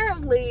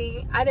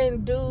apparently I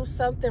didn't do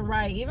something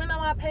right. Even though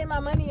I paid my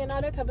money and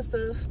all that type of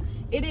stuff,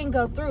 it didn't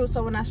go through.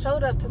 So when I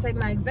showed up to take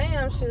my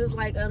exam, she was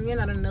like, you're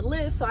not on the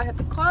list. So I had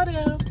to call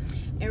them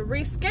and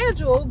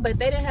reschedule, but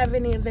they didn't have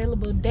any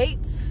available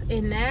dates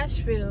in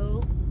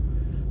Nashville.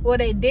 Well,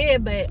 they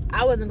did, but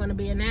I wasn't going to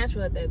be in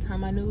Nashville at that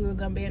time. I knew we were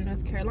going to be in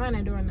North Carolina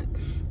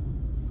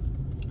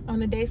on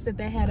the dates that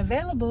they had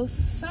available.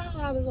 So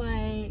I was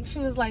like, she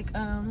was like,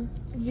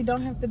 you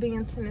don't have to be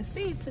in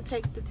Tennessee to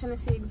take the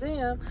Tennessee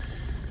exam.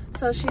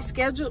 So she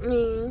scheduled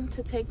me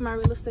to take my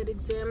real estate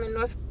exam in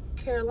North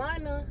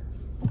Carolina.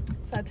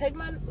 So I take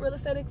my real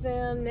estate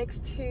exam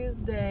next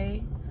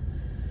Tuesday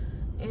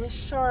in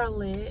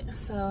Charlotte.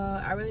 So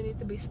I really need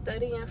to be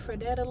studying for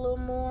that a little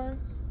more.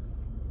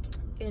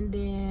 And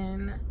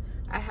then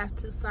I have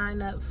to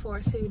sign up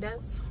for,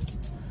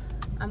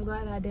 I'm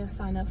glad I didn't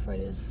sign up for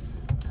this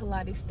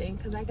Pilates thing,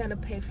 because I gotta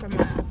pay for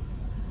my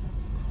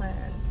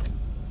class.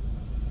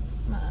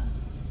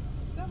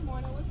 Good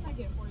morning, what can I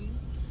get for you?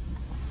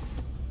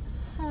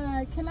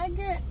 Hi, can I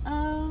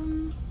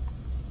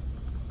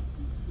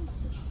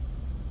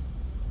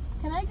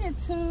get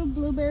 2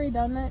 blueberry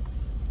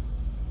donuts?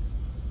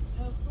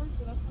 Of course,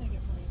 what else can I get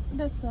for you?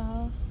 That's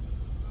all.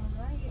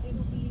 Alright,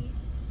 it'll be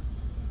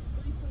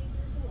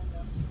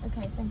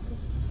Okay, thank you.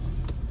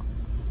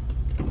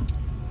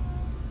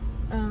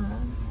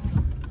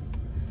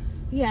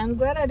 Yeah, I'm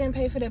glad I didn't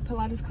pay for that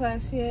Pilates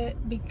class yet,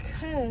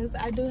 because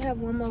I do have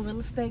one more real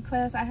estate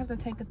class. I have to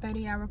take a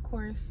 30-hour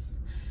course,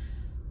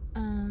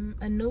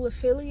 a new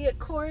affiliate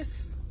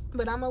course,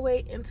 but I'm gonna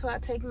wait until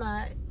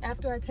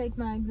after I take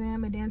my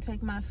exam and then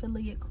take my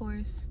affiliate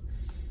course.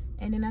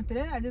 And then after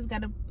that, I just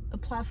gotta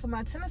apply for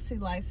my Tennessee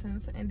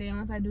license. And then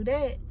once I do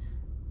that,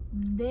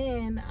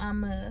 then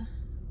I'm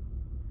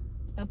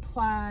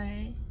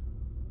apply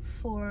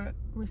for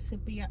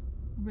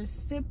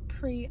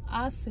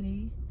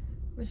reciprocity.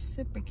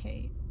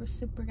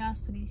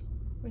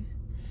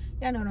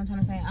 Y'all know what I'm trying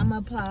to say. I'm gonna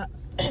apply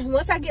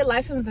once I get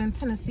licensed in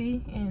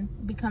Tennessee and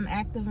become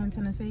active in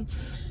Tennessee,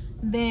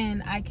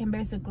 then I can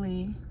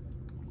basically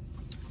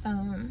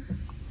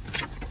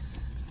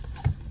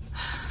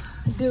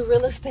do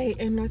real estate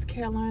in North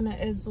Carolina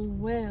as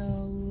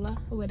well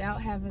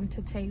without having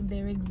to take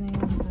their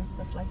exams and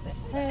stuff like that.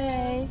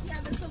 Hey. You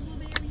have the 2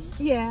 blueberries?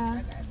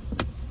 Yeah. Okay.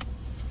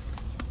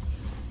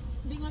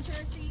 Do you want your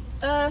receipt?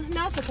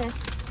 No, it's okay.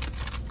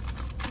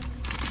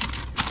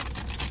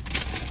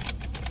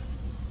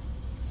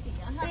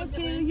 Thank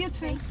you. You too.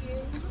 Thank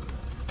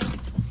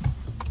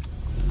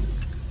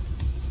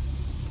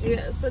you.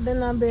 Yeah, so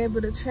then I'll be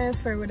able to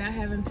transfer without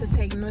having to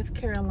take North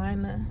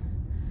Carolina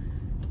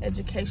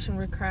education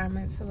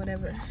requirements or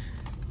whatever.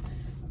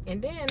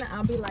 And then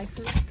I'll be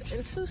licensed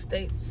in 2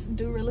 states,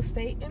 do real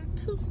estate in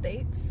 2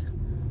 states.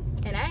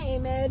 And I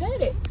ain't mad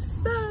at it.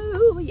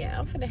 So yeah,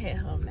 I'm finna head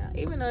home now.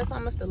 Even though it's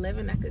almost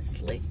 11, I could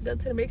sleep, go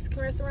to the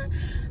Mexican restaurant.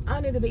 I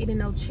don't need to be eating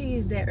no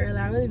cheese that early.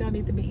 I really don't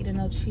need to be eating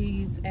no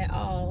cheese at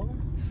all.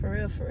 For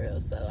real.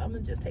 So I'm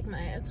gonna just take my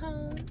ass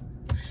home.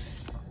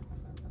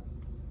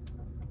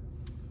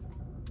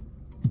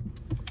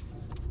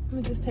 I'm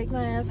gonna just take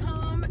my ass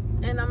home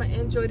and I'm gonna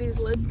enjoy these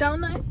little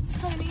donuts,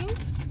 honey.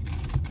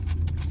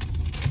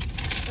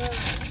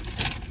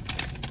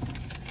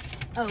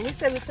 Oh, we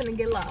said we're finna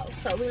get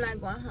lost, so we're not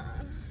going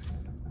home.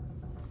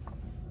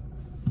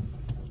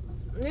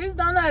 These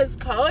donuts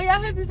cold.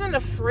 Y'all have these in the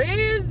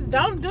fridge?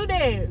 Don't do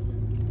that.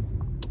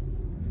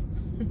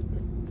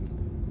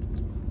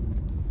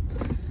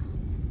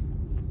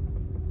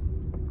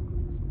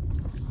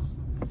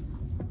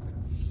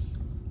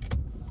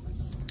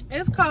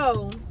 It's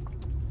cold.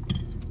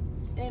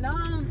 And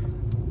I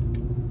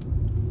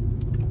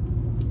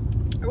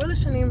really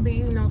shouldn't even be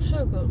eating no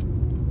sugar.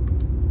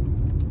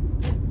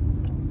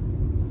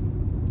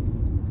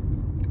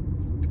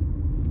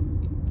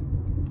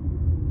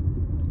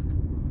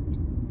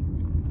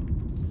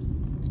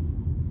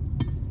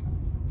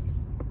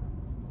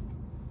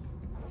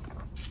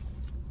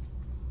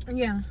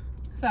 Yeah,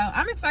 so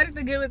I'm excited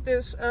to get with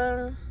this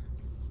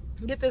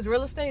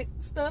real estate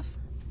stuff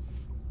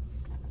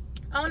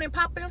on and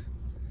popping.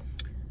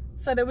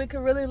 so that we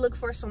can really look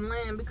for some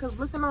land. Because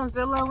looking on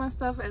Zillow and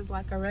stuff as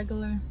like a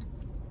regular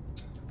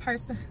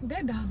person,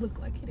 that dog looked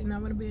like he did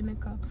not want to be in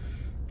that car.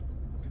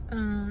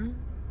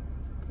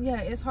 Yeah,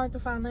 it's hard to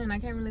find land. I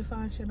can't really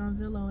find shit on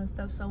Zillow and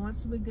stuff. So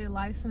once we get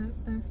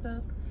licensed and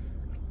stuff,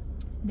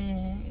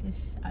 then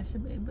I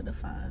should be able to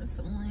find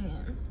some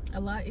land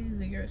a lot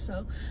easier.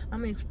 So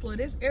I'm gonna explore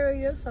this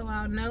area so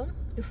I'll know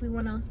if we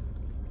want to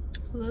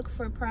look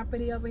for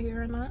property over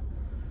here or not.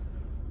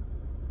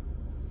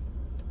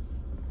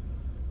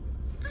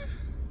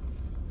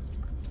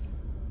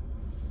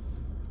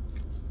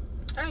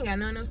 I ain't got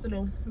nothing else to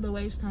do but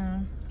waste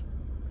time.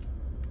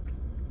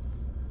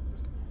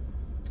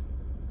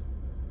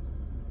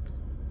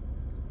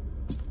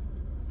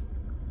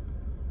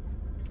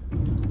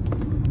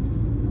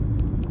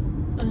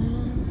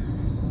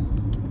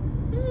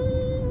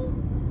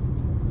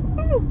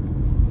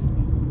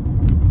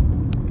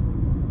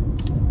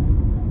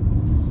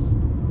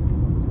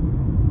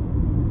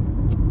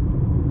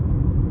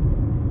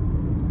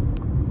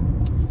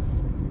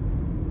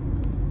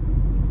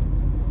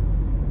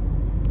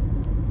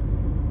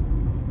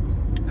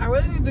 I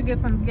really need to get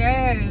some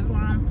gas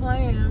while I'm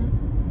playing.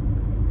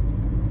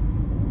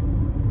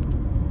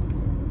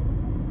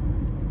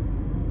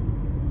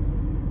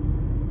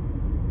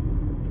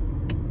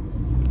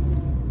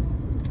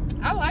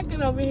 I like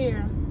it over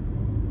here.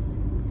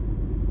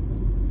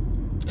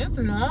 It's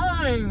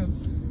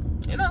nice.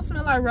 It don't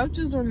smell like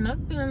roaches or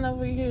nothing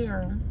over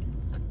here.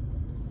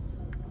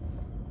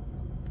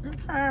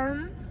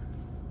 Okay.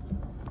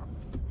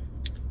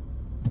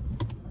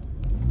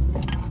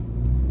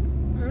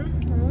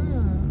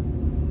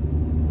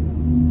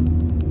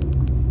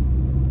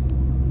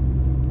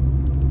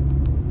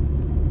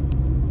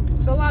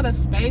 It's a lot of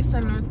space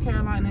in North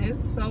Carolina.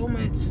 It's so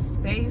much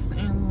space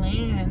and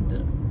land.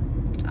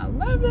 I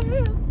love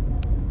it.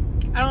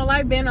 I don't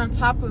like being on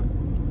top of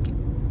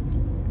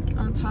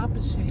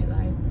shit.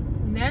 Like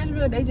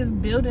Nashville, they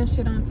just building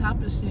shit on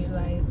top of shit.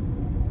 Like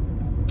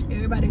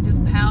everybody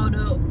just piled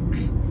up.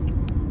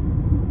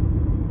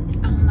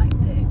 I don't like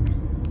that.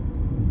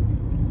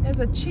 There's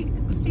a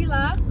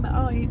Chick-fil-A, but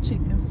I don't eat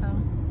chicken, so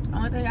the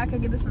only thing I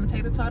can get is some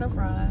tater tartar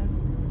fries.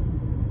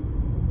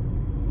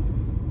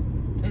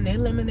 And that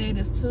lemonade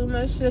is too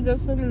much sugar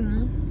for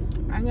me.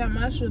 I got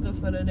my sugar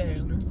for the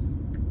day.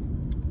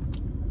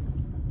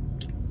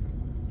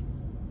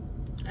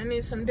 I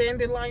need some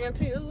dandelion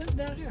tea. Ooh, what's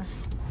down here?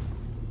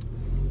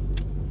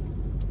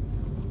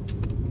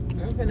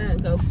 I'm gonna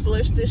go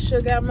flush this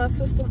sugar out my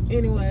system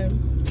anyway.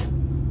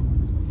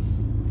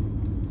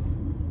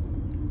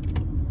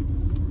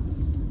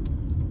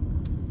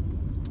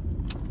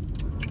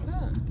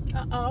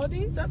 All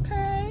these,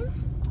 okay.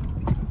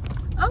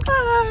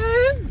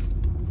 Okay.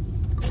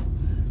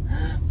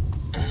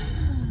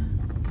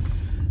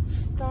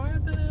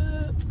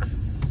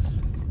 Starbucks.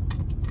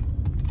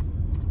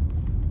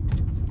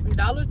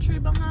 Dollar Tree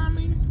behind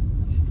me.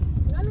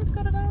 Do I need to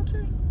go to Dollar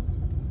Tree?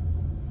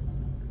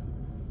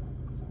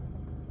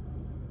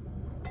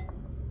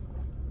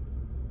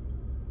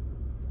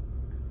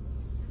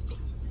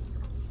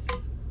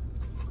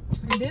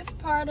 This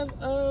part of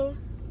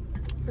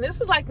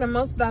this is like the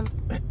most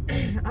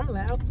I'm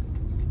loud.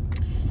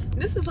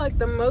 This is like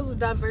the most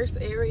diverse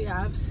area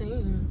I've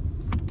seen.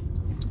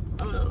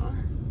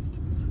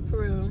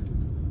 For real.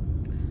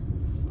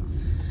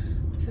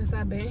 Since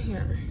I've been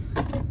here.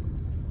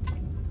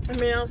 I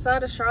mean,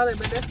 outside of Charlotte,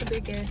 but that's a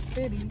big ass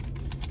city.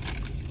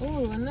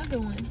 Ooh, another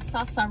one.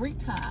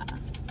 Sasarita.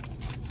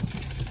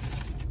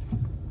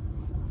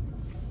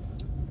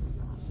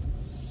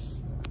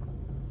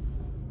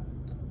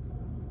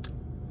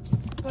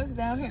 What's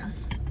down here?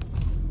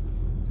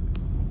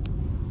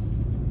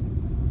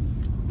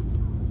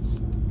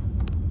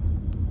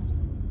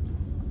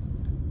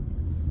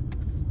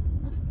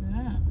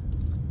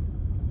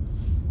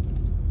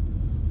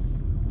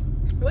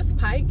 What's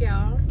Pike,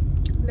 y'all?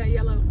 That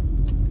yellow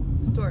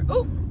store.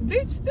 Oh,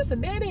 bitch, this a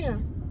dead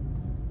end.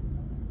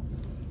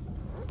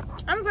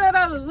 I'm glad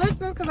I was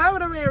looking because I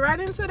would have ran right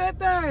into that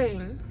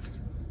thing.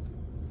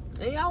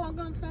 And y'all weren't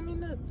gonna tell me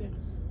nothing.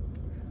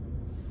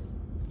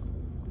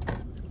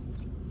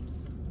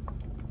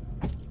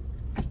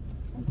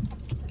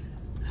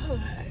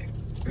 Alright.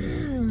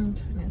 Turn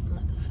this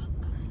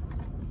motherfucker.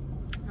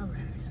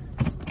 Alright.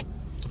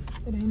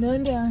 It ain't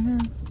nothing down here.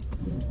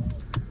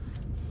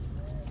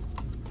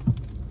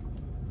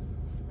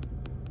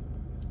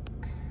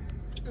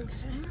 Okay.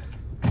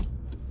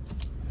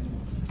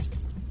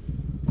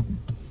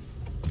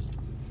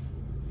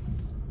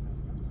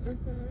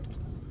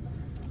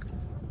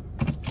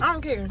 I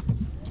don't care.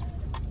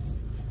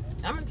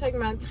 I'm gonna take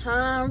my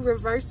time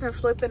reversing,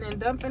 flipping, and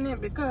dumping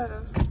it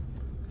because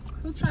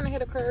who's trying to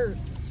hit a curve?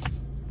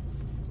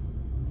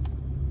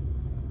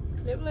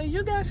 They be like,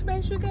 you got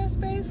space, you got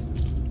space?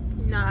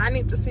 Nah, I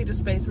need to see the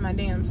space my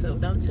damn self.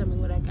 Don't tell me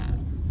what I got.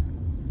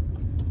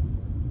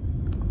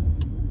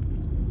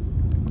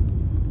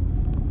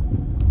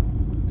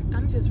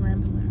 I'm just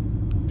rambling.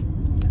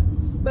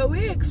 But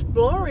we're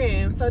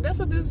exploring, so that's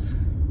what this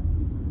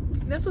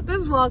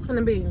vlog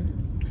finna be.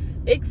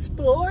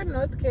 explore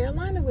North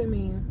Carolina with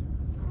me.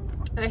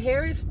 A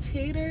Harris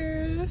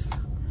Teeter's.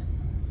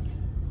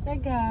 They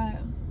got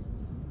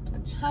a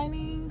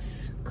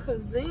Chinese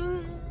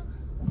cuisine.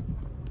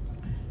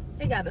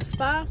 They got a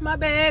spa. My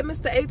bad,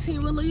 Mr.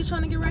 18-wheeler. You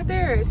trying to get right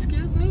there?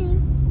 Excuse me.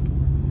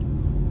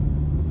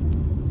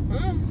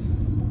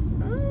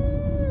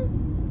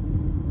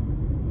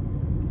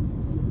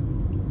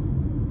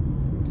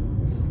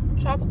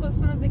 Tropical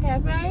Smoothie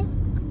Cafe.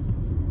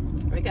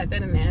 We got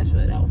that in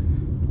Nashville though.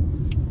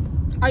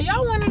 Are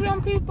y'all one of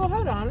them people?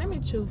 Hold on, let me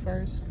chew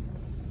first.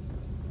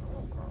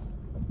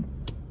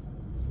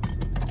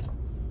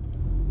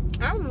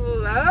 I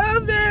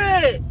love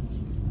it.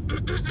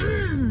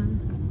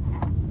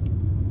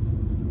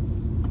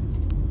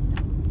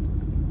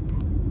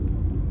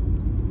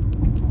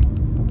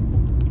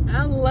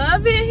 I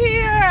love it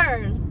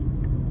here.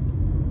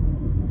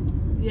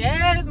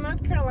 Yes,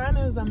 North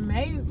Carolina is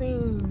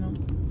amazing.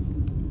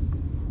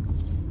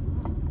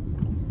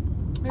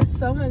 There's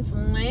so much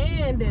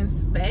land and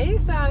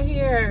space out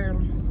here.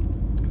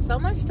 So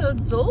much to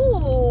do.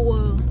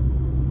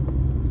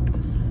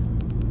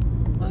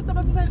 What was I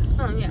about to say?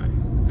 Oh, yeah.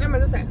 What am I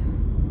about to say?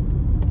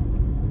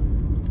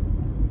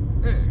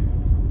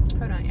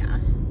 Hold on, y'all.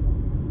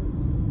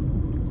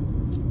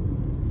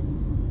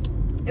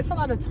 It's a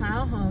lot of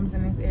townhomes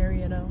in this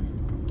area, though.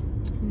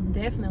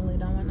 Definitely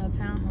don't want no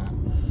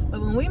townhome.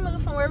 But when we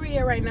move from where we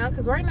are right now,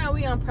 because right now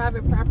we on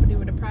private property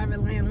with a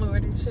private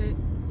landlord and shit.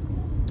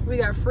 We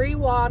got free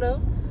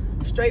water,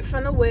 straight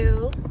from the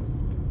well.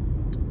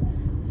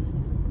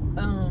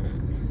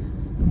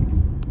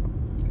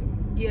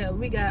 Yeah,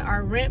 we got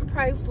our rent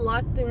price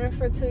locked in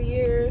for 2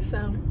 years,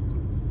 so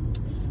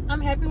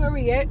I'm happy where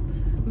we at.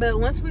 But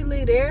once we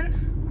leave there,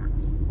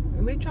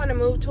 we're trying to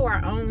move to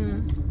our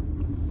own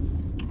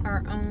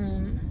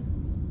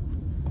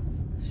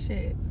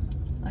shit.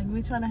 Like,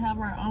 we trying to have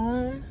our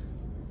own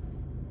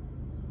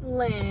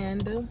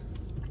land.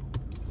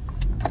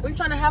 We're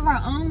trying to have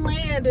our own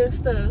land and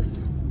stuff,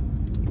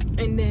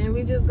 and then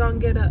we just gonna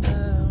get a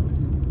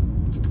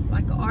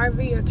like an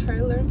RV or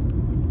trailer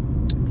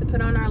to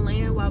put on our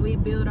land while we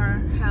build our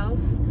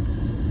house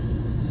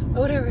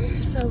or whatever.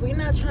 So we're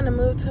not trying to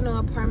move to no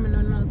apartment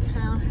or no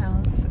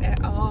townhouse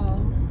at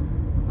all.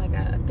 Like,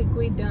 I think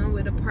we done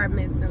with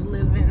apartments and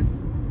living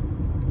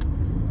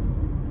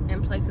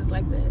in places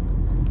like that.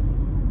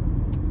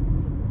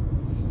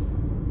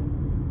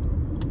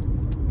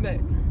 But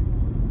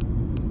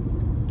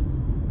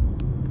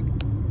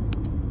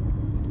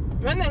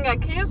one thing I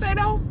can say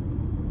though,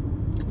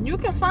 you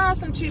can find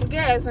some cheap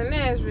gas in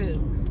Nashville.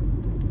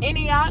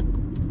 Antioch,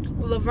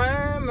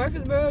 Laverne,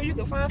 Murfreesboro, you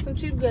can find some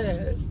cheap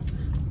gas.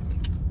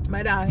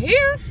 But out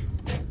here,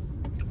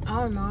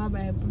 oh no,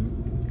 baby,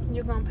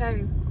 you're gonna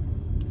pay.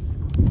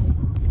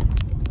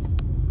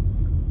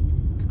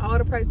 All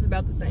the prices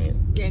about the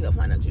same. You ain't gonna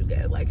find no cheap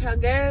gas. Like how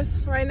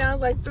gas right now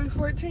is like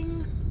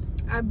 $3.14.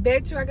 I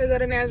bet you I could go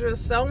to Nashville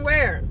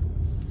somewhere,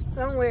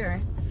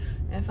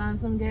 and find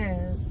some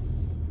gas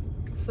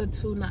for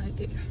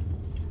 $2.90.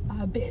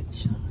 I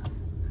bet you.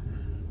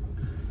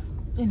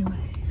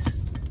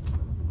 Anyways,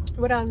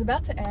 what I was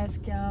about to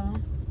ask y'all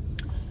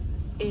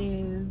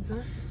is,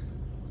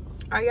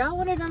 are y'all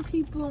one of them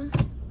people?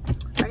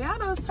 Are y'all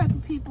those type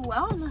of people?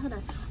 I don't know how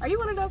to. Are you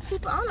one of those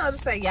people? I don't know how to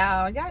say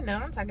y'all. Y'all know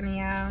I'm talking to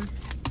y'all.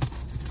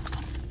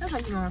 That's how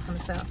you know I'm from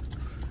the South.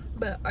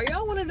 But are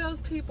y'all one of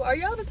those people? Are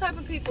y'all the type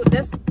of people?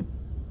 That's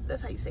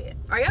how you say it.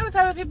 Are y'all the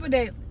type of people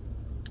that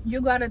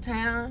you go out of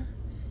town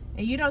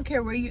and you don't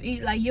care where you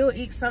eat? Like, you'll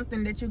eat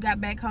something that you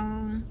got back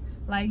home.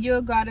 Like,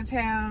 you'll go out of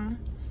town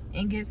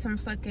and get some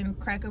fucking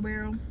Cracker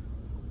Barrel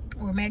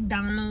or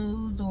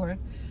McDonald's or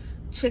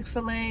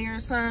Chick-fil-A or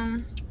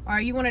something. Or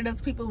are you one of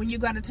those people when you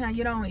go out of town,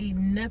 you don't eat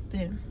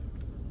nothing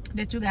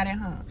that you got at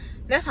home?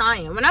 That's how I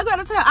am. When I go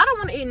to town, I don't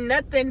want to eat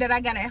nothing that I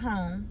got at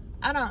home.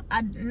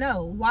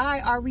 No.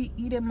 Why are we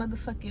eating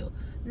motherfucking?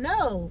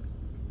 No.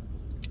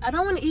 I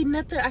don't want to eat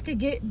nothing I could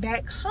get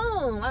back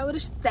home. I would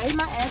have stayed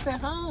my ass at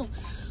home.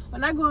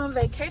 When I go on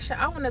vacation,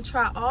 I want to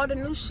try all the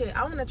new shit.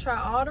 I want to try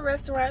all the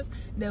restaurants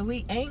that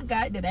we ain't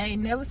got, that I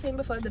ain't never seen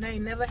before, that I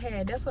ain't never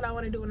had. That's what I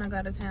want to do when I go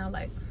out of town.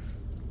 Like,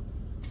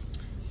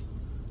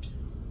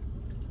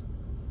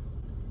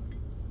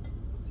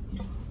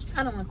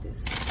 I don't want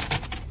this.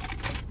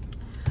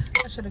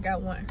 I should have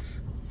got one.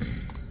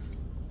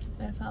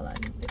 That's all I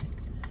needed.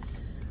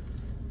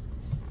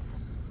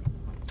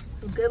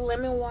 Good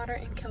lemon water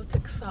and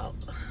Celtic salt.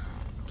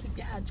 Keep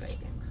you hydrated.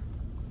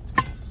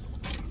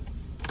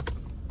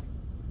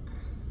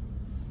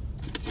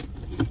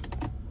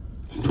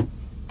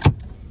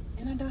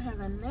 And I don't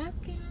have a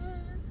napkin.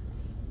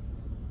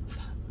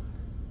 Fuck.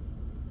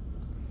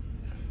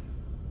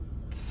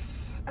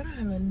 I don't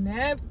have a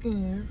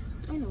napkin.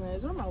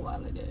 Anyways, where my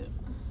wallet at?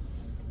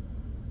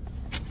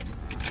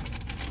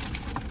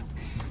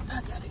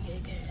 I gotta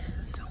get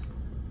gas.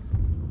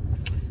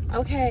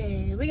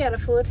 Okay, we got a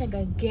full tank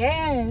of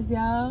gas,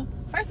 y'all.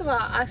 First of all,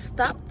 I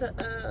stopped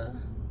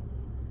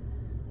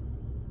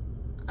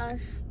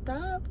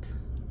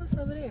what's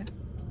over there?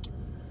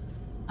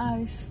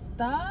 I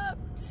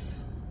stopped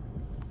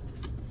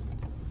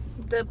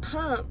the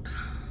pump,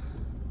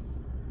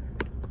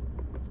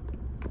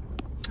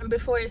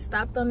 before it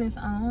stopped on its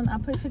own, I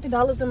put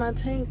 $50 in my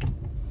tank,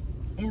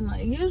 and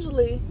like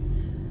usually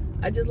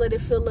I just let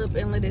it fill up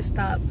and let it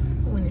stop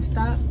when it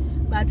stopped,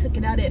 but I took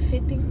it out at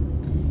 50,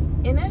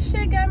 and that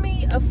shit got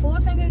me a full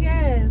tank of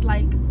gas,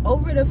 like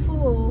over the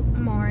full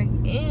mark,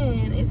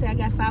 and it said I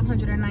got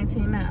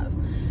 519 miles.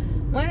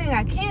 One thing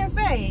I can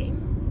say,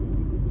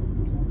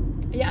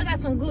 y'all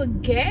got some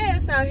good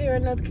gas out here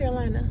in North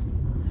Carolina.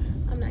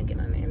 I'm not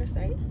getting on the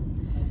interstate.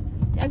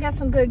 Y'all got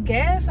some good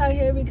gas out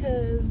here,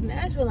 because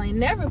Nashville ain't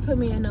never put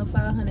me in no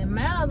 500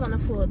 miles on a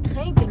full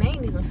tank, and they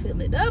ain't even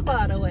fill it up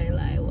all the way.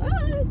 Like,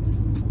 what?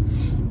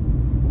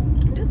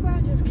 This is where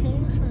I just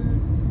came from.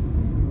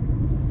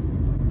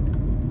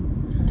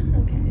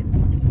 Okay.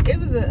 It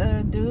was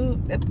a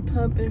dude at the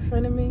pump in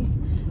front of me,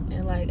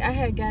 and like I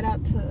had got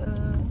out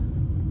to,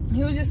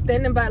 he was just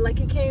standing by, like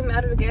he came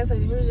out of the gas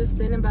station, he was just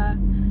standing by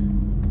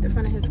in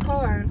front of his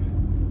car,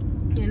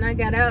 and I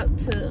got out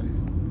to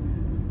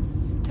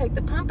take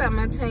the pump out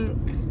my tank,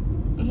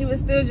 and he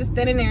was still just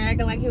standing there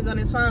acting like he was on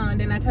his phone.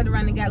 Then I turned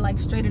around and got like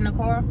straight in the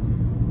car,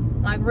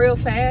 like real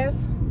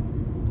fast,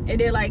 and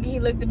then like he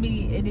looked at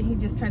me, and then he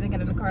just turned to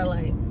get in the car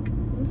like,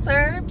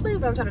 sir, please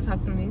don't try to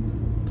talk to me,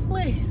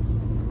 please.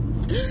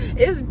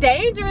 It's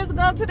dangerous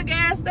going to the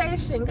gas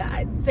station.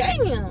 God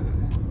damn.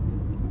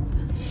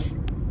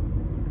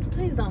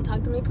 Please don't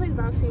talk to me. Please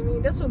don't see me.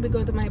 That's what be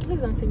going through my head. Please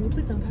don't see me.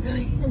 Please don't talk to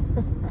me.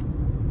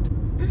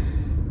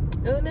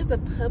 Oh, there's a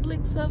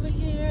Publix over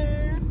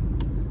here.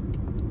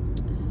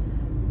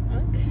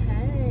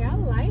 Okay, I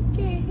like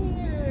it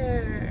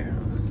here.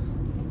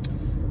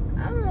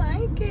 I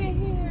like it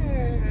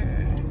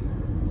here.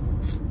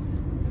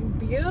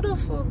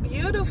 Beautiful,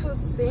 beautiful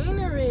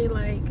scenery.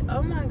 Like,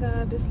 oh my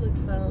God, this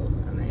looks so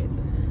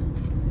amazing.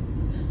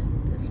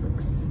 This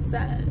looks so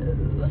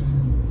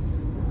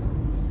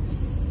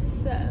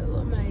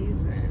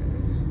amazing.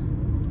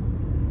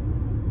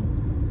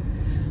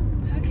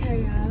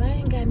 Okay, y'all, I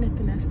ain't got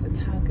nothing else to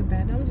talk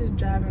about. I'm just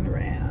driving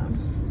around.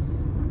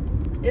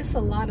 It's a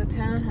lot of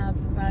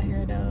townhouses out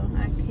here, though.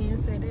 I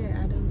can't say that.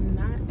 I do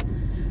not.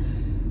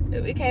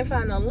 If we can't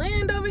find no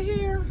land over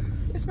here,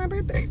 it's my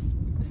birthday.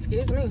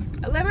 Excuse me.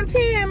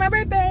 11/10, my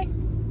birthday.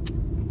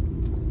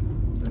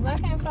 If I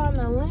can't find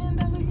no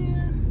land over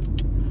here,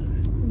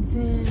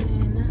 then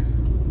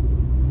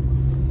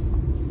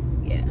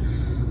yeah.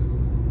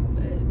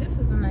 But this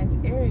is a nice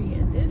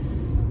area. This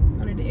is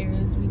one of the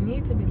areas we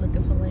need to be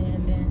looking for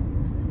land in.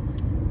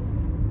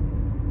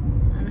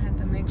 I'm gonna have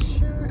to make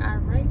sure I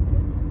write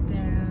this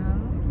down.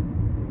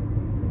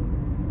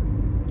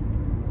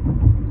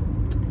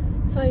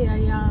 So yeah,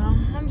 y'all,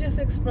 I'm just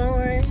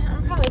exploring.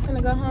 I'm probably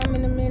gonna go home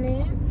in a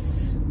minute,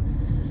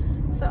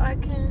 so I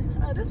can,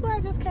 oh, this is where I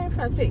just came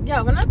from. See,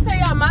 yo, when I tell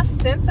y'all my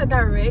sense of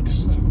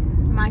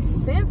direction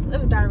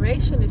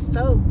is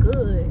so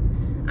good.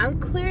 I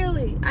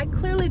clearly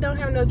don't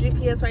have no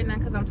GPS right now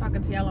because I'm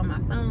talking to y'all on my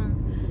phone,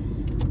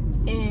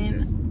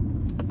 and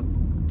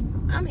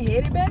I'm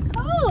headed back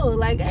home.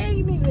 Like, I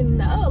ain't even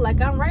know.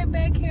 Like, I'm right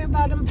back here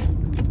by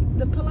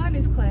the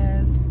Pilates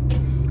class.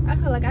 I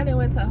feel like I done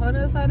went to a whole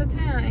other side of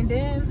town, and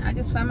then I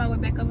just found my way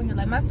back over here.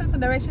 Like, my sense of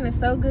direction is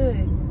so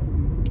good.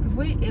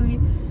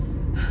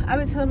 I've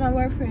been telling my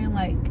boyfriend,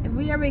 like, if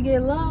we ever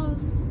get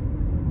lost,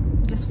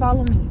 just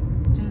follow me.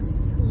 Just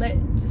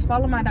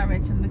follow my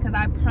directions, because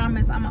I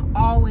promise I'm gonna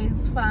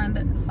always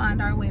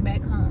find our way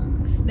back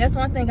home. That's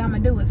one thing I'm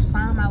gonna do, is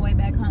find my way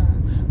back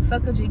home.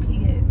 Fuck a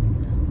GPS.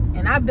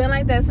 And I've been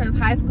like that since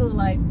high school.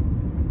 Like,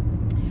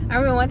 I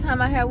remember one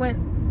time I had went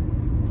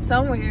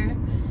somewhere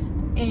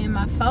and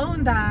my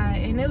phone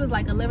died, and it was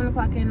like 11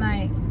 o'clock at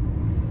night,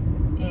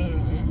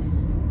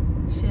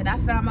 and shit, I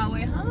found my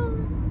way home.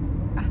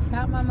 I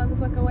found my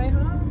motherfucking way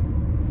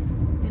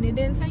home, and it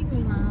didn't take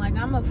me long. Like,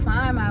 I'm gonna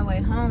find my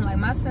way home. Like,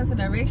 my sense of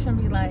direction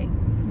be like,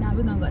 nah,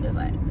 we're gonna go this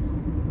way.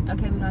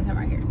 Okay, we're gonna turn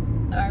right here.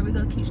 All right, we're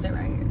gonna keep straight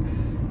right here.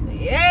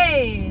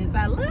 Yes,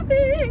 I love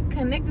it.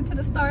 Connected to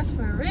the stars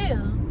for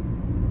real.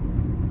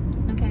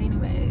 Okay,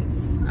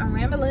 anyways, I'm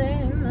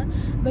rambling,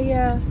 but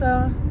yeah,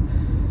 so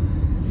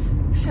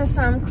since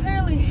I'm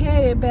clearly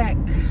headed back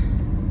to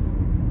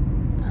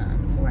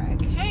where I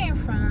came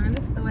from,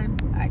 this is the way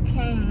I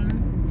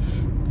came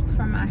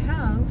from my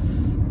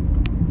house.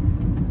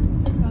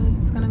 Probably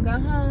just gonna go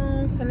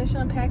home, finish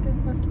unpacking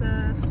some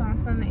stuff, find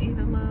something to eat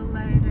a little